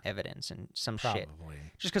 some evidence and some shit. Probably.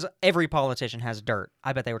 Just because every politician has dirt,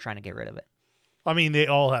 I bet they were trying to get rid of it. I mean, they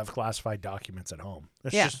all have classified documents at home.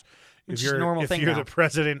 It's Yeah. just if It's just you're a normal thing if you're now. the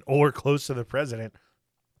president or close to the president,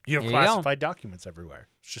 you have There you go. classified documents everywhere.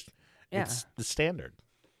 It's just Yeah. it's the standard.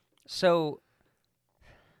 So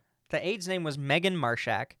the aide's name was Megan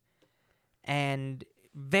Marshak, and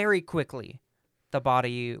very quickly the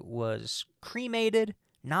body was cremated.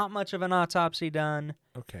 Not much of an autopsy done.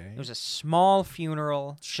 Okay. It was a small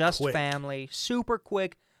funeral, just Quick. family, super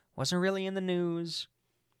quick. Wasn't really in the news.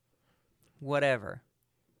 Whatever.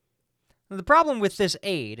 The problem with this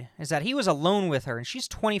aide is that he was alone with her, and she's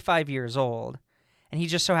 25 years old, and he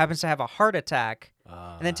just so happens to have a heart attack,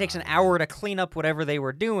 and then takes an hour to clean up whatever they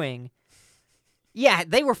were doing. Yeah,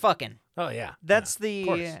 they were fucking. Oh yeah. That's Yeah, of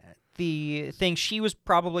course. the thing. She was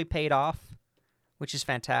probably paid off, which is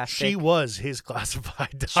fantastic. She was his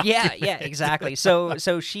classified document. Yeah, exactly. So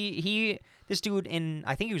this dude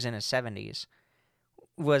I think he was in his 70s,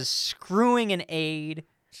 was screwing an aide,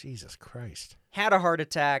 Jesus Christ. had a heart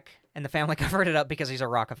attack, and the family covered it up because he's a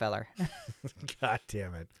Rockefeller. God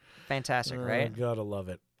damn it. Fantastic, right? Gotta love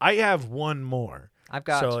it. I have one more. I've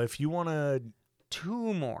got So if you want to,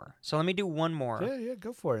 2 more. So let me do one more, yeah,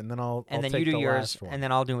 go for it, and then I'll and then take you do the yours, last one. and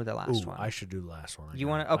then I'll do the last Ooh, one. I should do the last one. You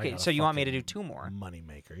want to? Okay, so you want me to do 2 more? Money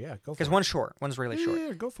maker, yeah, go for Because it. one's short, one's really short.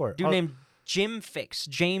 Yeah, go for it. Dude named Jim Fix.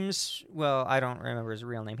 James, well, I don't remember his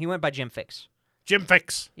real name. He went by Jim Fix. Jim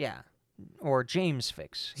Fix. Yeah. Or James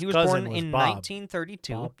Fix. He was cousin born was in Bob.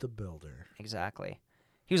 1932. Bob the Builder. Exactly.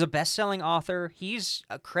 He was a best-selling author. He's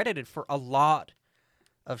credited for a lot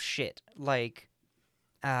of shit. Like,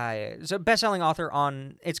 he's a best-selling author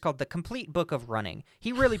on, it's called The Complete Book of Running.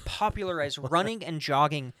 He really popularized running and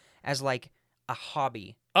jogging as, like, a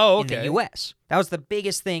hobby Oh, in the U.S. That was the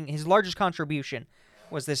biggest thing. His largest contribution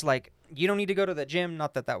was this, like, you don't need to go to the gym.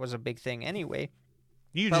 Not that that was a big thing anyway.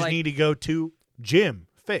 You But, just like- need to go to Jim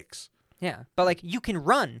Fix. Yeah. But, like, you can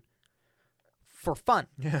run for fun.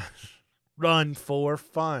 Yeah. Run for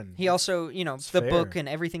fun. He also, It's the book fair. and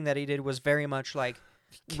everything that he did was very much like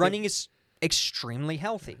running is extremely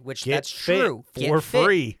healthy, which Get that's fit true. for Get fit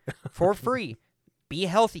free. for free. Be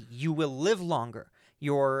healthy. You will live longer.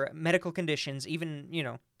 Your medical conditions, even,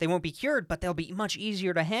 they won't be cured, but they'll be much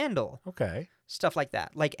easier to handle. Okay. Stuff like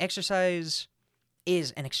that. Like exercise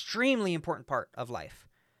is an extremely important part of life,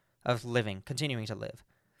 of living, continuing to live.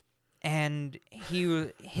 And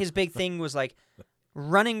his big thing was like,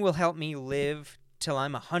 running will help me live till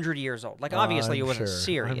I'm 100 years old. Like, obviously, I'm it wasn't sure.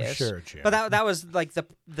 serious. I'm sure, Jim. But that was like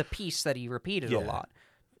the piece that he repeated a Yeah. lot.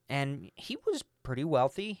 And he was pretty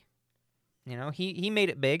wealthy. He made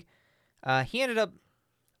it big. He ended up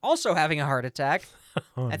also having a heart attack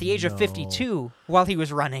at the age of 52 while he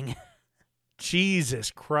was running. Jesus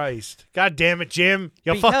Christ. God damn it, Jim.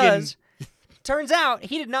 You Because turns out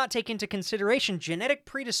he did not take into consideration genetic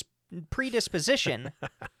predisposition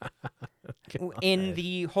in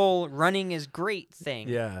the whole running is great thing.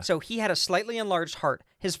 Yeah. So he had a slightly enlarged heart.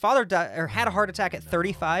 His father had a heart attack at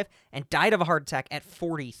 35 and died of a heart attack at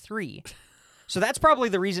 43. So that's probably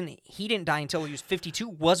the reason he didn't die until he was 52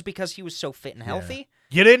 was because he was so fit and healthy.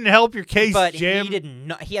 You didn't help your case, But Jim. he did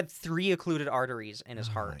not. He had 3 occluded arteries in his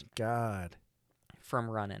Oh heart my God. from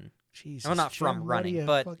running. Jesus. Well, not from Jim, what running, are you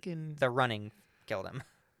but fucking... The running killed him,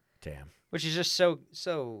 Damn. which is just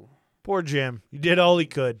so. Poor Jim. He did all he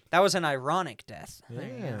could. That was an ironic death.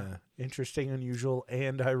 Yeah. Interesting, unusual,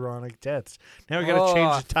 and ironic deaths. Now we got to change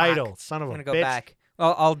the fuck. title. Son of I'm a gonna go bitch. back.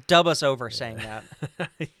 Well, I'll dub us over saying that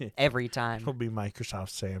every time. It'll be Microsoft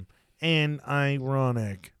Sam. And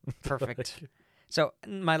ironic. Perfect. So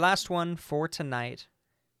my last one for tonight,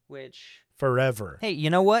 which Forever. hey, you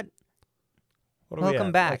know what? What are we welcome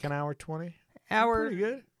at? back. Like an hour 20? Hour Pretty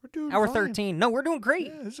good. We're doing hour fine. 13. No, we're doing great.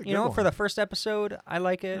 Yeah, this is a You good know, one. for the first episode, I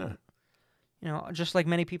like it. Yeah. Just like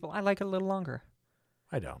many people, I like it a little longer.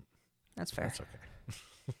 I don't. That's fair. That's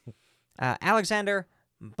okay. Alexander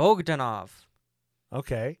Bogdanov.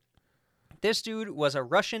 Okay. This dude was a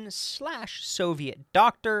Russian/Soviet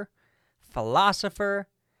doctor, philosopher.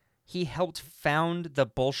 He helped found the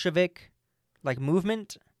Bolshevik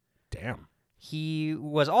movement. Damn. He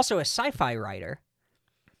was also a sci-fi writer.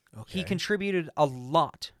 Okay. He contributed a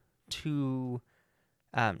lot to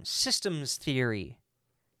systems theory,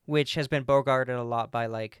 which has been bogarted a lot by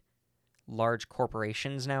large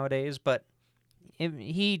corporations nowadays. But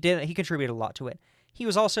he contributed a lot to it. He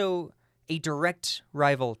was also a direct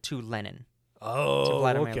rival to Lenin. Oh, to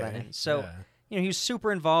Vladimir okay. Lenin. So, Yeah. he was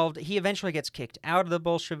super involved. He eventually gets kicked out of the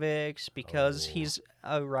Bolsheviks because Oh. he's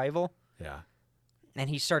a rival. Yeah. And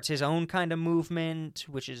he starts his own kind of movement,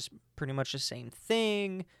 which is pretty much the same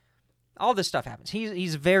thing. All this stuff happens.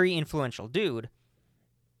 He's a very influential dude.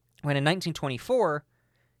 When in 1924,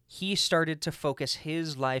 he started to focus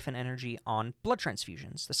his life and energy on blood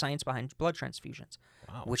transfusions, the science behind blood transfusions,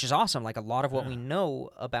 which is awesome. Like, a lot of what we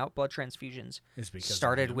know about blood transfusions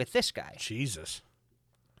started with this guy. Jesus.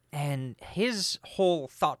 And his whole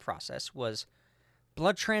thought process was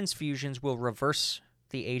blood transfusions will reverse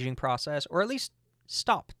the aging process, or at least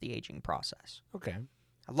stop the aging process. Okay.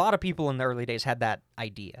 A lot of people in the early days had that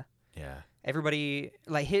idea. Yeah. Everybody,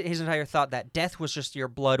 like, his entire thought that death was just your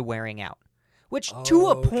blood wearing out. Which, to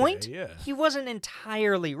a point, he wasn't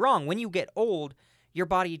entirely wrong. When you get old, your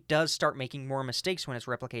body does start making more mistakes when it's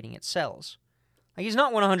replicating its cells. Like, he's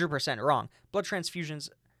not 100% wrong. Blood transfusions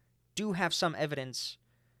do have some evidence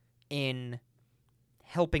in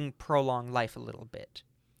helping prolong life a little bit.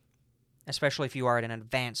 Especially if you are at an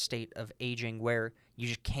advanced state of aging where you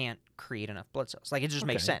just can't create enough blood cells. Like, it just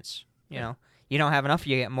makes sense. You know? You don't have enough,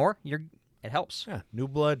 you get more, it helps. Yeah, new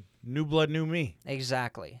blood, new me.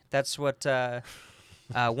 Exactly. That's what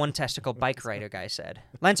one testicle bike rider guy said.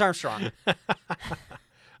 Lance Armstrong.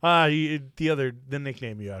 The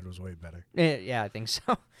nickname you had was way better. Yeah, I think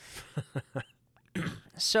so.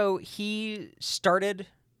 So he started,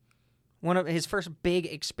 one of his first big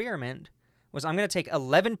experiment was, I'm going to take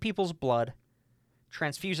 11 people's blood,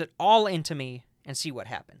 transfuse it all into me, and see what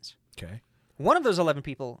happens. Okay. One of those 11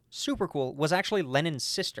 people, super cool, was actually Lenin's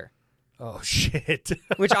sister. Oh, shit.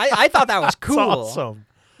 Which I thought that was cool. That's awesome.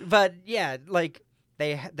 But, yeah, like,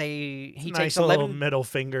 he nice takes little 11... middle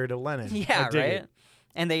finger to Lenin. Yeah, right? It.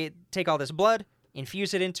 And they take all this blood,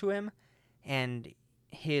 infuse it into him, and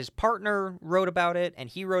his partner wrote about it, and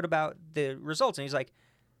he wrote about the results. And he's like,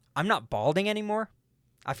 I'm not balding anymore.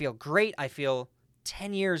 I feel great. I feel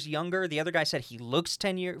 10 years younger. The other guy said he looks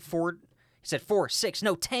 10 years... He said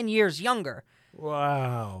 10 years younger.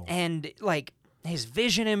 Wow. And, like, his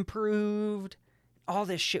vision improved. All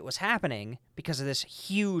this shit was happening because of this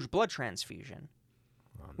huge blood transfusion.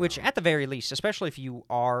 Oh, no. Which, at the very least, especially if you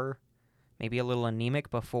are maybe a little anemic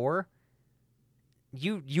before,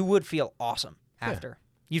 you would feel awesome after. Yeah.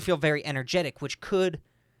 You'd feel very energetic, which could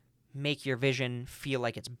make your vision feel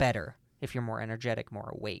like it's better if you're more energetic, more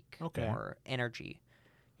awake, more energy,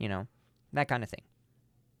 you know, that kind of thing.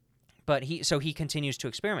 But he continues to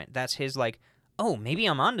experiment. That's his, like, oh, maybe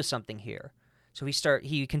I'm onto something here. So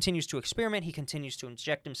he continues to experiment. He continues to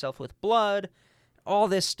inject himself with blood, all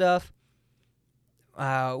this stuff.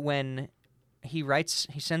 When he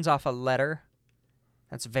sends off a letter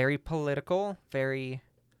that's very political, very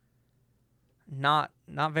not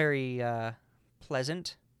very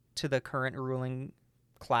pleasant to the current ruling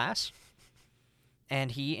class.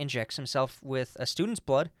 And he injects himself with a student's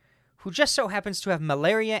blood who just so happens to have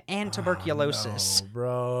malaria and tuberculosis. No,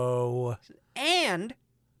 bro. And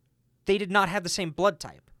they did not have the same blood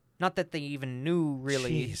type. Not that they even knew,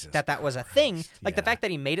 really, that was a thing. Like, the fact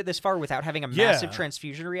that he made it this far without having a massive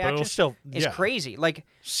transfusion reaction is crazy. Like,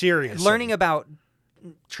 seriously. Learning about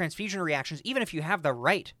transfusion reactions, even if you have the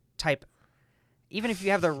right type, even if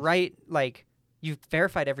you have the right, like, you've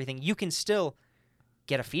verified everything, you can still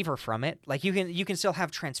get a fever from it. Like, you can still have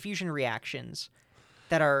transfusion reactions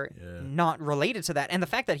that are not related to that. And the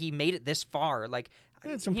fact that he made it this far, like,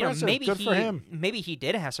 it's impressive. Good for him. Maybe he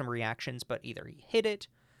did have some reactions, but either he hid it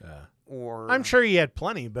or... I'm sure he had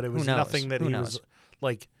plenty, but it was nothing that was,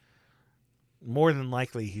 like, more than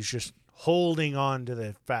likely he's just holding on to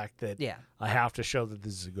the fact that I have to show that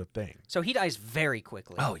this is a good thing. So he dies very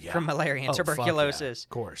quickly from malaria and tuberculosis. Of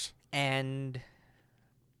course. And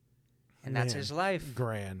that's his life.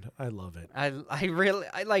 Grand. I love it.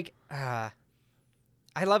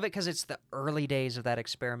 I love it because it's the early days of that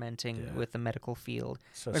experimenting with the medical field.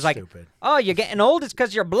 So it's stupid. Like, oh, you're getting old. It's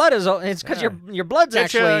because your blood is old. It's because your blood's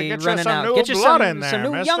actually running out. Get you some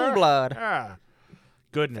new young blood. Ah.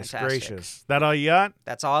 Goodness Fantastic. gracious. That all you got?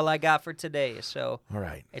 That's all I got for today. So all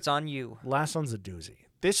right, it's on you. Last one's a doozy.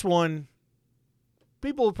 This one,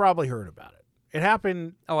 people have probably heard about it. It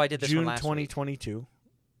happened. Oh, I did this June one last 2022. Week.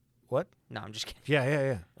 What? No, I'm just kidding.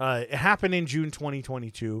 Yeah. It happened in June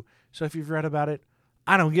 2022. So if you've read about it,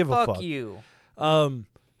 I don't give a fuck. Fuck you.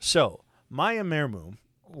 So Maya Mermu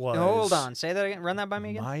was... Hold on. Say that again. Run that by me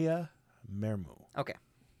again. Maya Mermu. Okay.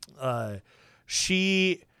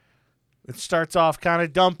 It starts off kind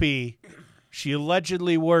of dumpy. She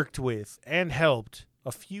allegedly worked with and helped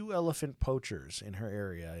a few elephant poachers in her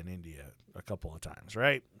area in India a couple of times,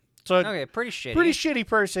 right? So okay, pretty shitty. Pretty shitty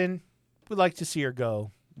person. Would like to see her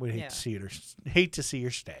go. Would hate to see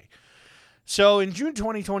her stay. So in June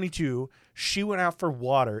 2022, she went out for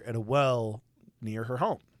water at a well near her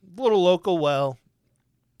home. Little local well,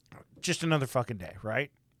 just another fucking day,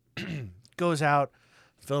 right? Goes out,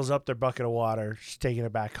 fills up their bucket of water, she's taking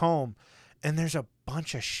it back home, and there's a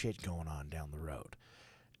bunch of shit going on down the road.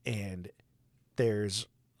 And there's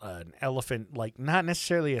an elephant, like not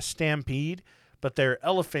necessarily a stampede, but there are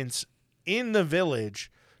elephants in the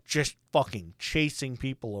village just fucking chasing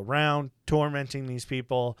people around, tormenting these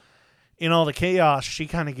people. In all the chaos, she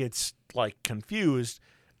kind of gets like confused,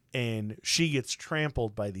 and she gets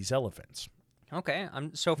trampled by these elephants. Okay,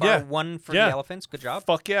 I'm so far one for the elephants. Good job.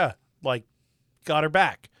 Fuck yeah. Like, got her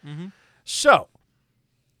back. Mm-hmm. So,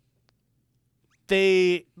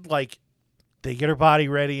 they get her body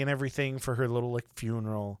ready and everything for her little, like,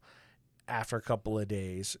 funeral after a couple of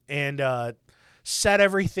days. And set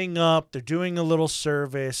everything up. They're doing a little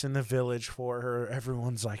service in the village for her.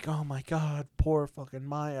 Everyone's like, oh, my God, poor fucking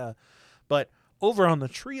Maya. But over on the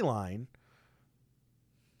tree line,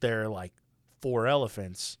 there are, like, 4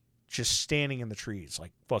 elephants just standing in the trees,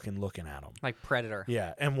 like fucking looking at them. Like Predator.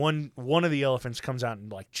 Yeah, and one of the elephants comes out and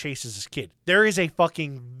like chases his kid. There is a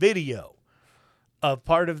fucking video of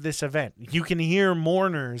part of this event. You can hear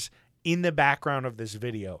mourners in the background of this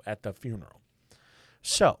video at the funeral.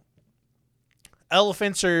 So,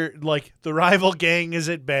 elephants are like the rival gang is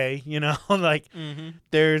at bay, you know, like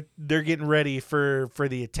they're getting ready for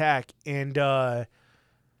the attack, and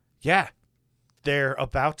yeah, they're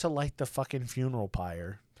about to light the fucking funeral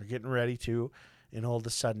pyre. They're getting ready to, and all of a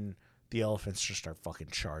sudden, the elephants just start fucking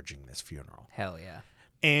charging this funeral. Hell yeah.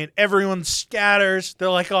 And everyone scatters. They're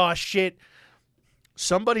like, oh, shit.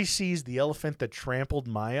 Somebody sees the elephant that trampled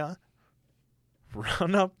Maya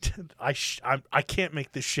run up to... I can't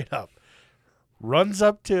make this shit up. Runs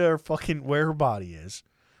up to her fucking where her body is.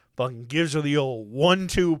 Fucking gives her the old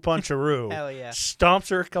 1-2 puncharoo. Hell yeah. Stomps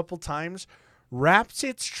her a couple times. Wraps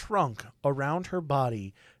its trunk around her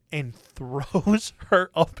body and throws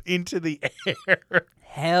her up into the air.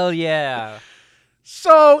 Hell yeah.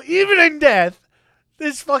 So, even in death,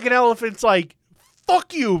 this fucking elephant's like,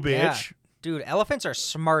 fuck you, bitch. Yeah. Dude, elephants are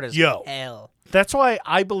smart as hell. That's why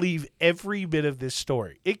I believe every bit of this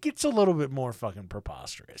story. It gets a little bit more fucking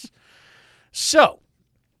preposterous. So,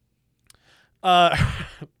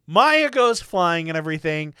 Maya goes flying and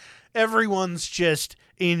everything. Everyone's just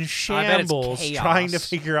in shambles trying to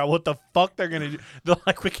figure out what the fuck they're going to do. They're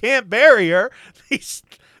like, we can't bury her.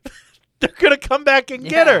 They're going to come back and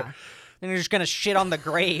get her. And they're just going to shit on the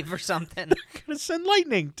grave or something. They're going to send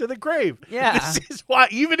lightning to the grave. Yeah. This is why,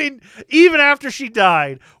 even after she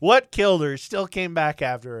died, what killed her still came back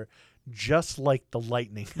after her, just like the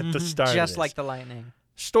lightning at the start of this. Just like the lightning.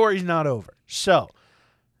 Story's not over. So,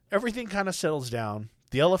 everything kind of settles down.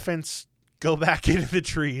 The elephants go back into the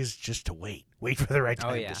trees just to wait for the right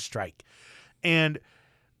time to strike. And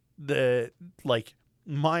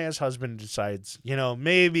Maya's husband decides,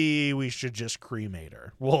 maybe we should just cremate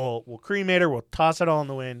her. We'll cremate her. We'll toss it all in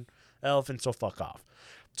the wind. Elephants will fuck off.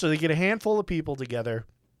 So they get a handful of people together,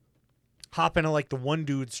 hop into like the one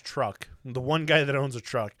dude's truck, the one guy that owns a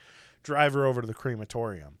truck, drive her over to the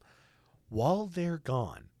crematorium. While they're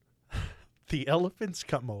gone, the elephants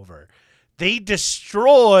come over. They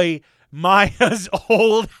destroy Maya's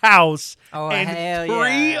old house and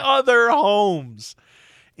 3 other homes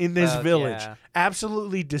in this village. Yeah.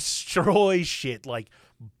 Absolutely destroy shit, like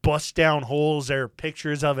bust down holes. There are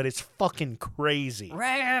pictures of it. It's fucking crazy.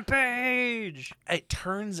 Rampage! It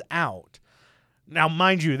turns out, now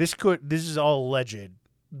mind you, this is all alleged,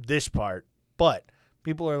 this part, but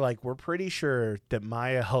people are like, we're pretty sure that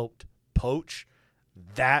Maya helped poach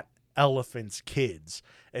that elephant's kids,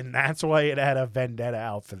 and that's why it had a vendetta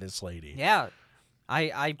out for this lady. Yeah.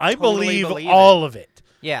 I totally believe all of it.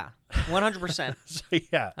 Yeah, 100%. So,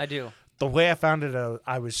 yeah. I do. The way I found it,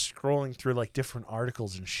 I was scrolling through like different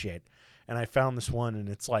articles and shit, and I found this one, and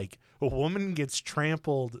it's like a woman gets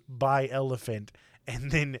trampled by elephant,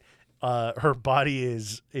 and then her body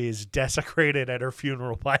is desecrated at her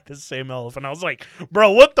funeral by the same elephant. I was like,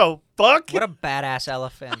 bro, what the fuck? What a badass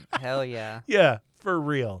elephant. Hell yeah. Yeah, for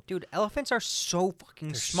real. Dude, elephants are so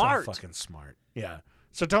fucking smart. So fucking smart. Yeah.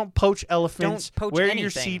 So don't poach elephants. Don't poach Wear anything.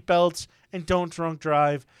 your seatbelts and don't drunk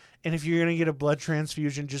drive. And if you're going to get a blood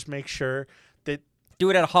transfusion, just make sure that do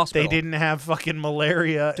it at a hospital. They didn't have fucking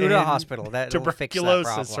malaria. Do it at a hospital. That'll fix that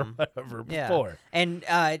tuberculosis or problem. whatever before. And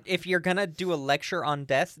if you're gonna do a lecture on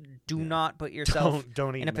death, do not put yourself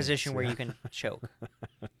don't in a position where you can choke.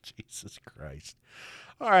 Jesus Christ.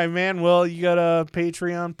 All right, man. Well, you got a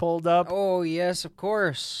Patreon pulled up? Oh, yes, of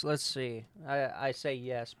course. Let's see. I say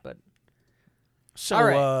yes, but... So, all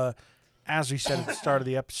right. As we said at the start of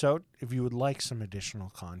the episode, if you would like some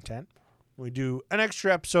additional content, we do an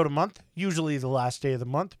extra episode a month, usually the last day of the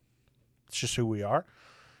month. It's just who we are.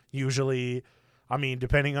 Usually, I mean,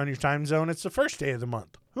 depending on your time zone, it's the first day of the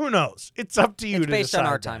month. Who knows? It's up to you It's to based on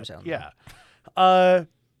decide our that. time zone. Yeah.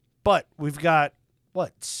 But we've got,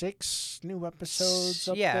 6 new episodes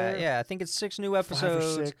up there? Yeah. I think it's 6 new 5 or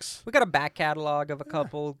episodes. 6. We got a back catalog of a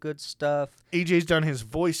couple good stuff. AJ's done his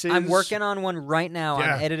voices. I'm working on one right now.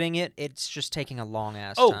 Yeah. I'm editing it. It's just taking a long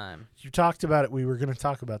ass Oh. time. You talked about it. We were going to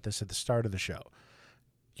talk about this at the start of the show.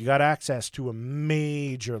 You got access to a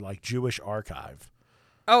major, Jewish archive.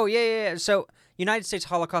 Oh, yeah. So, United States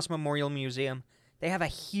Holocaust Memorial Museum, they have a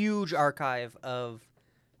huge archive of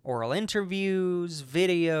oral interviews,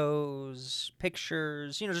 videos,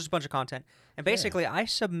 pictures, just a bunch of content. And basically, I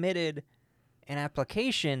submitted an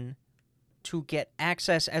application to get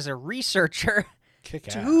access as a researcher Kick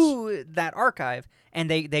ass. to that archive. And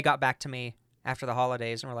they got back to me after the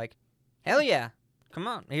holidays and were like, hell yeah, come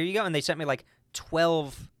on, here you go. And they sent me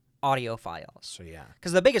 12 audio files. So, yeah.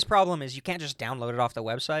 Because the biggest problem is you can't just download it off the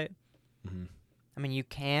website. Mm-hmm. I mean, you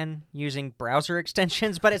can using browser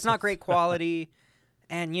extensions, but it's not great quality.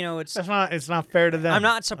 And, it's not fair to them. I'm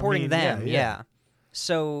not supporting them. Yeah. Yeah.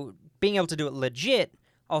 So being able to do it legit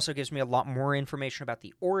also gives me a lot more information about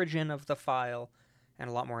the origin of the file and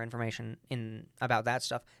a lot more information about that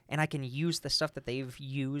stuff. And I can use the stuff that they've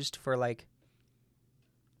used for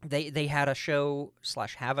they had a show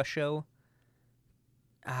 / have a show.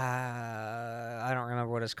 I don't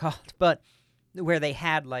remember what it's called, but where they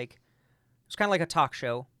had it's kind of like a talk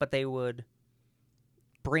show, but they would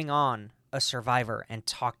bring on a survivor and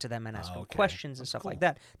talk to them and ask them questions and stuff like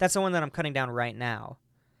that. That's the one that I'm cutting down right now.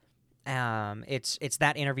 It's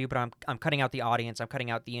that interview, but I'm cutting out the audience, I'm cutting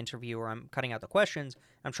out the interviewer, I'm cutting out the questions.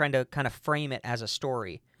 I'm trying to kind of frame it as a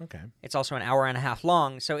story. Okay. It's also an hour and a half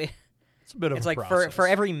long, so it's a bit of it's a process. for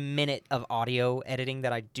every minute of audio editing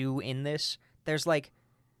that I do in this, there's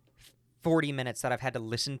 40 minutes that I've had to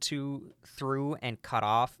listen to through and cut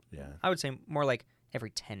off. Yeah. I would say more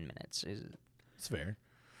every 10 minutes. It's fair.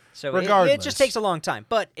 So Regardless. it just takes a long time,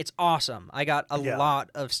 but it's awesome. I got a Yeah. lot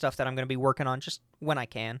of stuff that I'm going to be working on just when I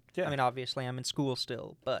can. Yeah. I mean, obviously, I'm in school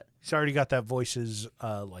still, but... He's already got that voices,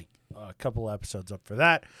 a couple episodes up for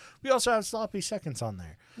that. We also have Sloppy Seconds on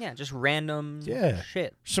there. Yeah, just random Yeah.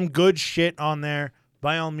 shit. Some good shit on there.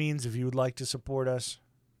 By all means, if you would like to support us,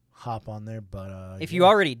 hop on there. But if you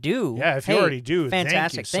already do... Yeah, if you hey, already do,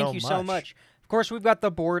 fantastic. thank you so much. Of course, we've got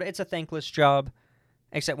the board. It's a thankless job,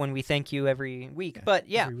 except when we thank you every week. But,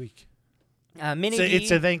 yeah. Every week. Mini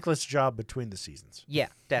It's a thankless job between the seasons. Yeah,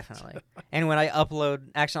 definitely. And when I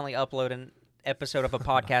accidentally upload an episode of a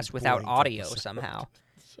podcast without Blank audio episode. somehow.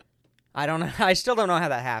 I don't know. I still don't know how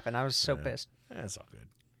that happened. I was so pissed. That's all good.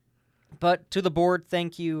 But to the board,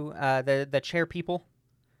 thank you, the chair people,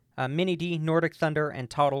 Mini D, Nordic Thunder, and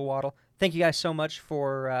Toddle Waddle. Thank you guys so much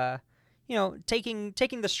for taking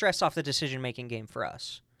the stress off the decision-making game for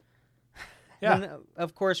us. Yeah. And,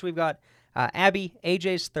 of course, we've got Abby,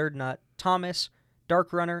 AJ's Third Nut, Thomas,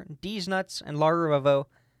 Dark Runner, D's Nuts, and Lara Revo.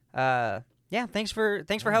 Thanks for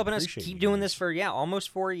helping us appreciate keep you doing guys. this for almost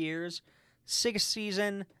 4 years, 6th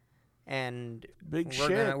season, and Big we're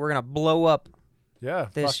shit. gonna blow up Yeah.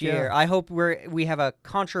 this fuck year. Yeah. I hope we have a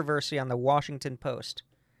controversy on the Washington Post.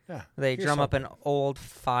 Yeah. They Here's drum up an something. old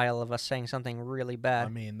file of us saying something really bad. I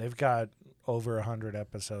mean, they've got over 100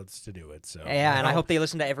 episodes to do it. So yeah, and I hope they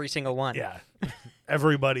listen to every single one. Yeah.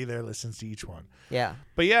 Everybody there listens to each one. Yeah.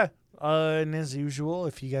 But yeah, and as usual,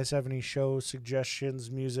 if you guys have any show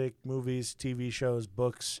suggestions, music, movies, TV shows,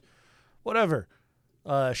 books, whatever,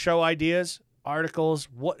 show ideas, articles,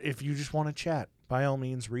 what if you just want to chat, by all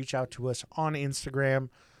means, reach out to us on Instagram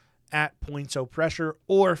at PointsOPressure,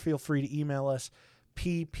 or feel free to email us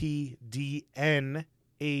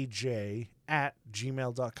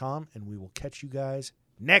ppdnaj@gmail.com, and we will catch you guys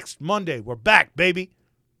next Monday. We're back, baby.